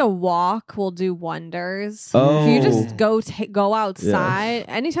 Honestly, a walk will do wonders. Oh. If you just go outside.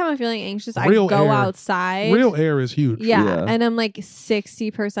 Anytime I'm feeling anxious, Real I go air. outside. Real air is huge. Yeah, and I'm like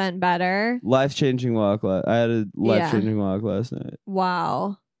 60% better. Life-changing walk. I had a life-changing walk last night.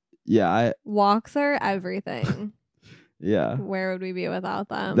 Wow. Yeah, Walks are everything. yeah. Where would we be without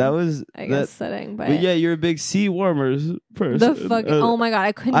them? That was I guess sitting, but yeah, you're a big seat warmers person. the fuck! Oh my god,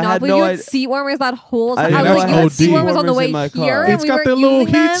 I could I not had believe no you had idea- seat warmers that whole I time. didn't I know was like, I you had had seat seat warmers on the warmers way in my here. car. and It's we got weren't the little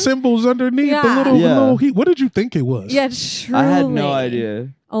using heat them? symbols underneath. Yeah. The Yeah. little heat. What did you think it was? Yeah, truly. I had no idea.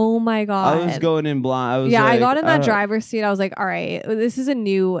 Oh my god! I was going in blind. I was I like, got in that don't- driver's seat. I was like, all right, this is a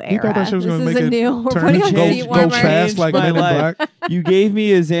new era. You thought that shit was this gonna is make a it new. We're turn putting and on go, seat go warmers. fast like My Men in life. Black. You gave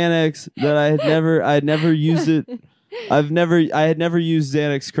me a Xanax that I had never used it. I had never used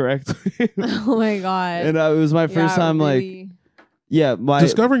Xanax correctly. Oh my god! And it was my first time really. my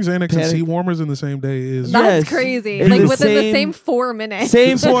Discovering Xanax and panic- seat warmers in the same day is That's Yes. crazy. In Like the within the same- same 4 minutes.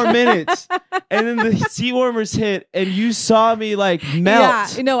 same 4 minutes. And then the seat warmers hit and you saw me like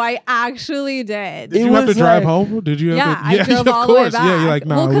melt. Yeah, no, I actually did. Did It you have to was drive like- home? Did you? Yeah, Have to, I drove of all the way course. back. Yeah, you're like,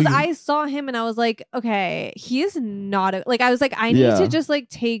 nah. well, because we- I saw him and I was like, okay, he is not like I was like, I need Yeah. to just like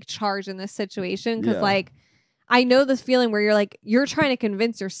take charge in this situation because Yeah. like I know this feeling where you're like you're trying to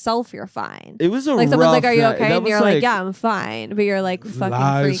convince yourself you're fine. It was a Like someone's like, rough "Are you night. okay?" That And was you're like, "Yeah, I'm fine," but you're like fucking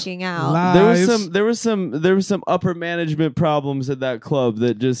Lies. freaking out. Lies. There was some upper management problems at that club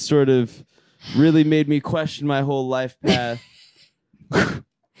that just sort of really made me question my whole life path.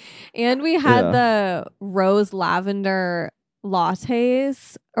 And we had Yeah. the rose lavender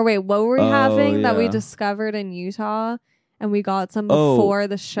lattes. Or wait, what were we Oh, having that we yeah. discovered in Utah? And we got some Oh, before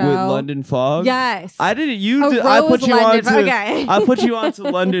the show. With London Fog? Yes. I didn't you A did, I put rose you on London- to okay. I put you on to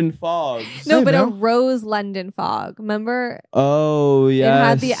London Fog. No, Hey, but a now. rose London fog. Remember? Oh yeah. It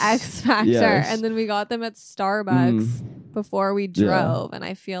had the X Factor. Yes. And then we got them at Starbucks before we Yeah. drove. And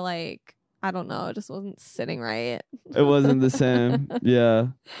I feel like, I don't know, it just wasn't sitting right. It wasn't the same. Yeah.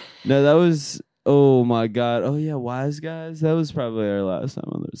 No, that was oh my god. Oh yeah, Wise Guys. That was probably our last time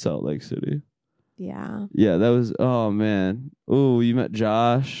on the Salt Lake City. Yeah. Yeah, that was oh man. Oh, you met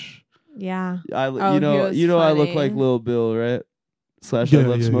Josh. Yeah. I Oh, you he know was I look funny. like Lil Bill, right? Slash Yeah, I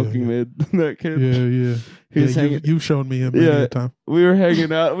love yeah, smoking yeah. mid. That kid. yeah. He was Yeah, hanging, you've shown me him many Yeah. a time. we were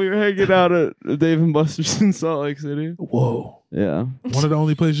hanging out at Dave and Buster's in Salt Lake City. Whoa. Yeah. One of the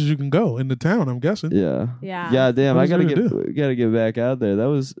only places you can go in the town, I'm guessing. Yeah. Yeah. Yeah, damn, What I is gotta there to gotta get back out there. That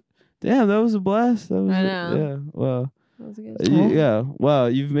was a blast. That was I know. yeah. Wow. That was a good Yeah. Wow,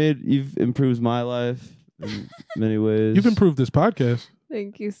 you've improved my life in many ways. You've improved this podcast.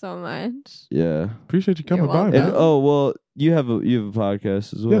 Thank you so much. Yeah. Appreciate you coming You're by, welcome. man. And oh well, you have a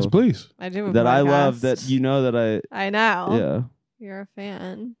podcast as well. Yes, please. I do a That I podcast. love that you know that I know. yeah. You're a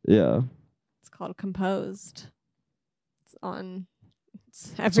fan. Yeah. It's called Composed. It's on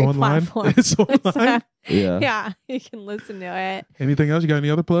It's every online. platform. It's online. Yeah. Yeah, you can listen to it. Anything else? You got any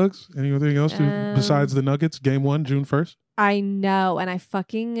other plugs? Anything else besides the Nuggets? Game 1, June 1st. I know. And I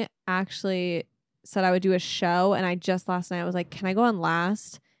fucking actually said I would do a show. And I just last night I was like, can I go on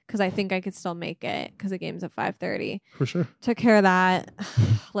last? Because I think I could still make it because the game's at 5:30. For sure. Took care of that.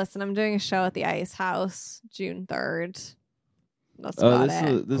 Listen, I'm doing a show at the Ice House June 3rd. That's Oh, about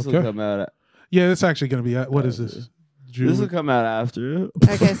it. this will Okay. come out. Yeah, it's actually going to be. What is this? June. This will come out after.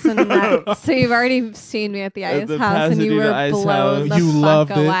 Okay, so you've already seen me at the Ice the House and you Pasadena were Ice blown House. the You fuck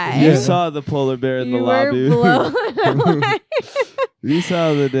loved it. away. Yeah. You saw the polar bear in You the were lobby. blown away. You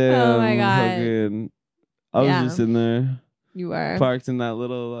saw the damn. Oh my God. Fucking, I was Yeah. just in there, You were. parked in that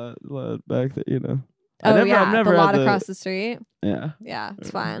little lot back there. You know. Oh yeah, I've never the had lot across the street. Yeah. Yeah,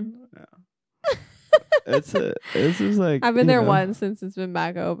 it's fine. It's just like I've been you there know, once since it's been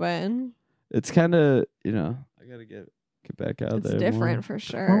back open. It's kind of I gotta get back out It's there. different more. for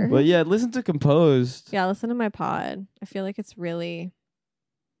sure. But yeah, listen to Composed. Yeah, listen to my pod. I feel like it's really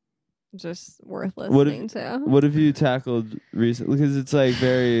just worth What listening to. What have you tackled recently? Because it's like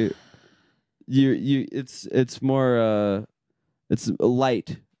very it's more it's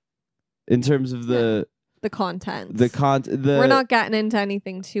light in terms of the content. We're We're not getting into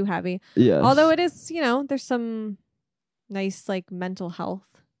anything too heavy. Yes. Although it is, there's some nice like mental health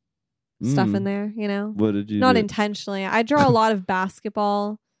stuff in there, What did you Not do? intentionally. I draw a lot of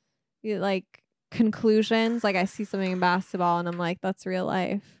basketball like conclusions. Like I see something in basketball and I'm like, that's real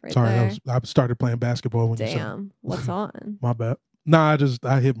life right Sorry, there. I started playing basketball when you said. Damn. What's on? My bad. Nah,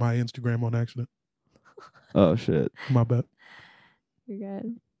 I hit my Instagram on accident. Oh shit. My bad. You're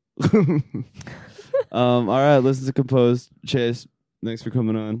good. All right, listen to Composed. Chase, Thanks for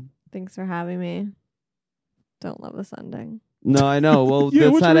coming on. Thanks for having me. Don't love this ending. No, I know. Well, Yeah,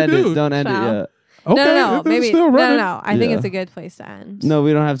 let's what not you end do? it. Don't end it Ciao. yet. Okay, No. it's Maybe still running. no. I think Yeah. it's a good place to end. No,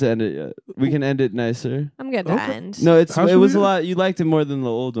 we don't have to end it yet. We can end it nicer. I'm good to Okay. end. No, How it should was we a end? lot. You liked it more than the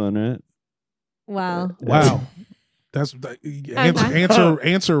old one, right? Wow. Wow, that's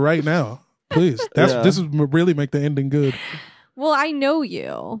answer right now, please. Yeah. This is really make the ending good. Well, I know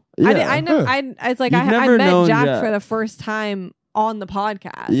you. Yeah. I know. Yeah. It's like You've I never met known Jack Jack. for the first time on the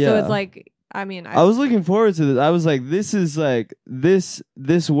podcast. So Yeah. it's like, I mean, I was looking forward to this. I was like, this is like this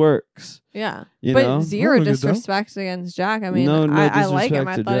works. yeah. You But know? zero Oh, good disrespect against Jack. I mean, No I like him. disrespect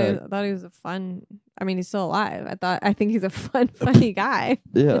I to thought Jack. I thought he was a fun. I mean, he's still alive. I think he's a funny guy.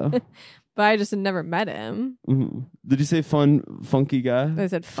 Yeah. But I just had never met him. Mhm. Did you say funky guy? I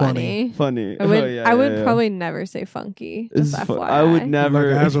said Funny. funny. Funny. I would. Oh, yeah, I would yeah. probably never say funky. It's Just fu- FYI. I would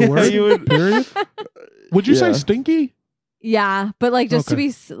never. Like, as a word? You would- Period. Would you say Yeah. stinky? Yeah, but like just to Okay.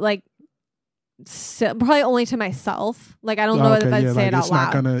 be like. Probably only to myself. Like I don't know Okay, if I'd yeah, say like it out it's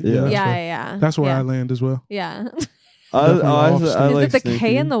not loud. gonna. Yeah. Yeah, Yeah. that's where yeah. I land as well. Yeah. Definitely I off Is like it the K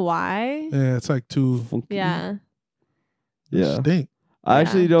stinky. and the Y? Yeah, it's like too Funky. Yeah. Yeah. stink. I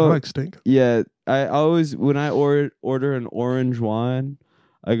actually I don't. like stink. Yeah, I always when I order an orange wine,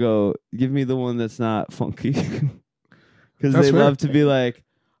 I go, give me the one that's not funky, because That's they fair. love to be like,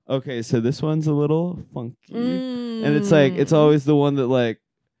 okay, so this one's a little funky, and it's like it's Mm. always the one that like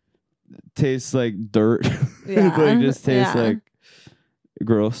tastes like dirt, Yeah. like just tastes Yeah. like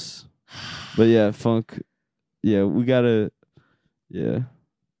gross. But yeah, funk. Yeah, we gotta. Yeah.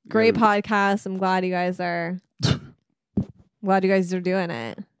 Great We gotta- podcast. I'm glad you guys are. Glad you guys are doing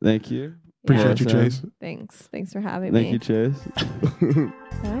it. Thank you. Appreciate Yeah. you, Chase. Thanks for having Thank me. you, Chase.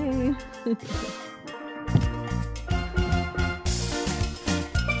 Bye.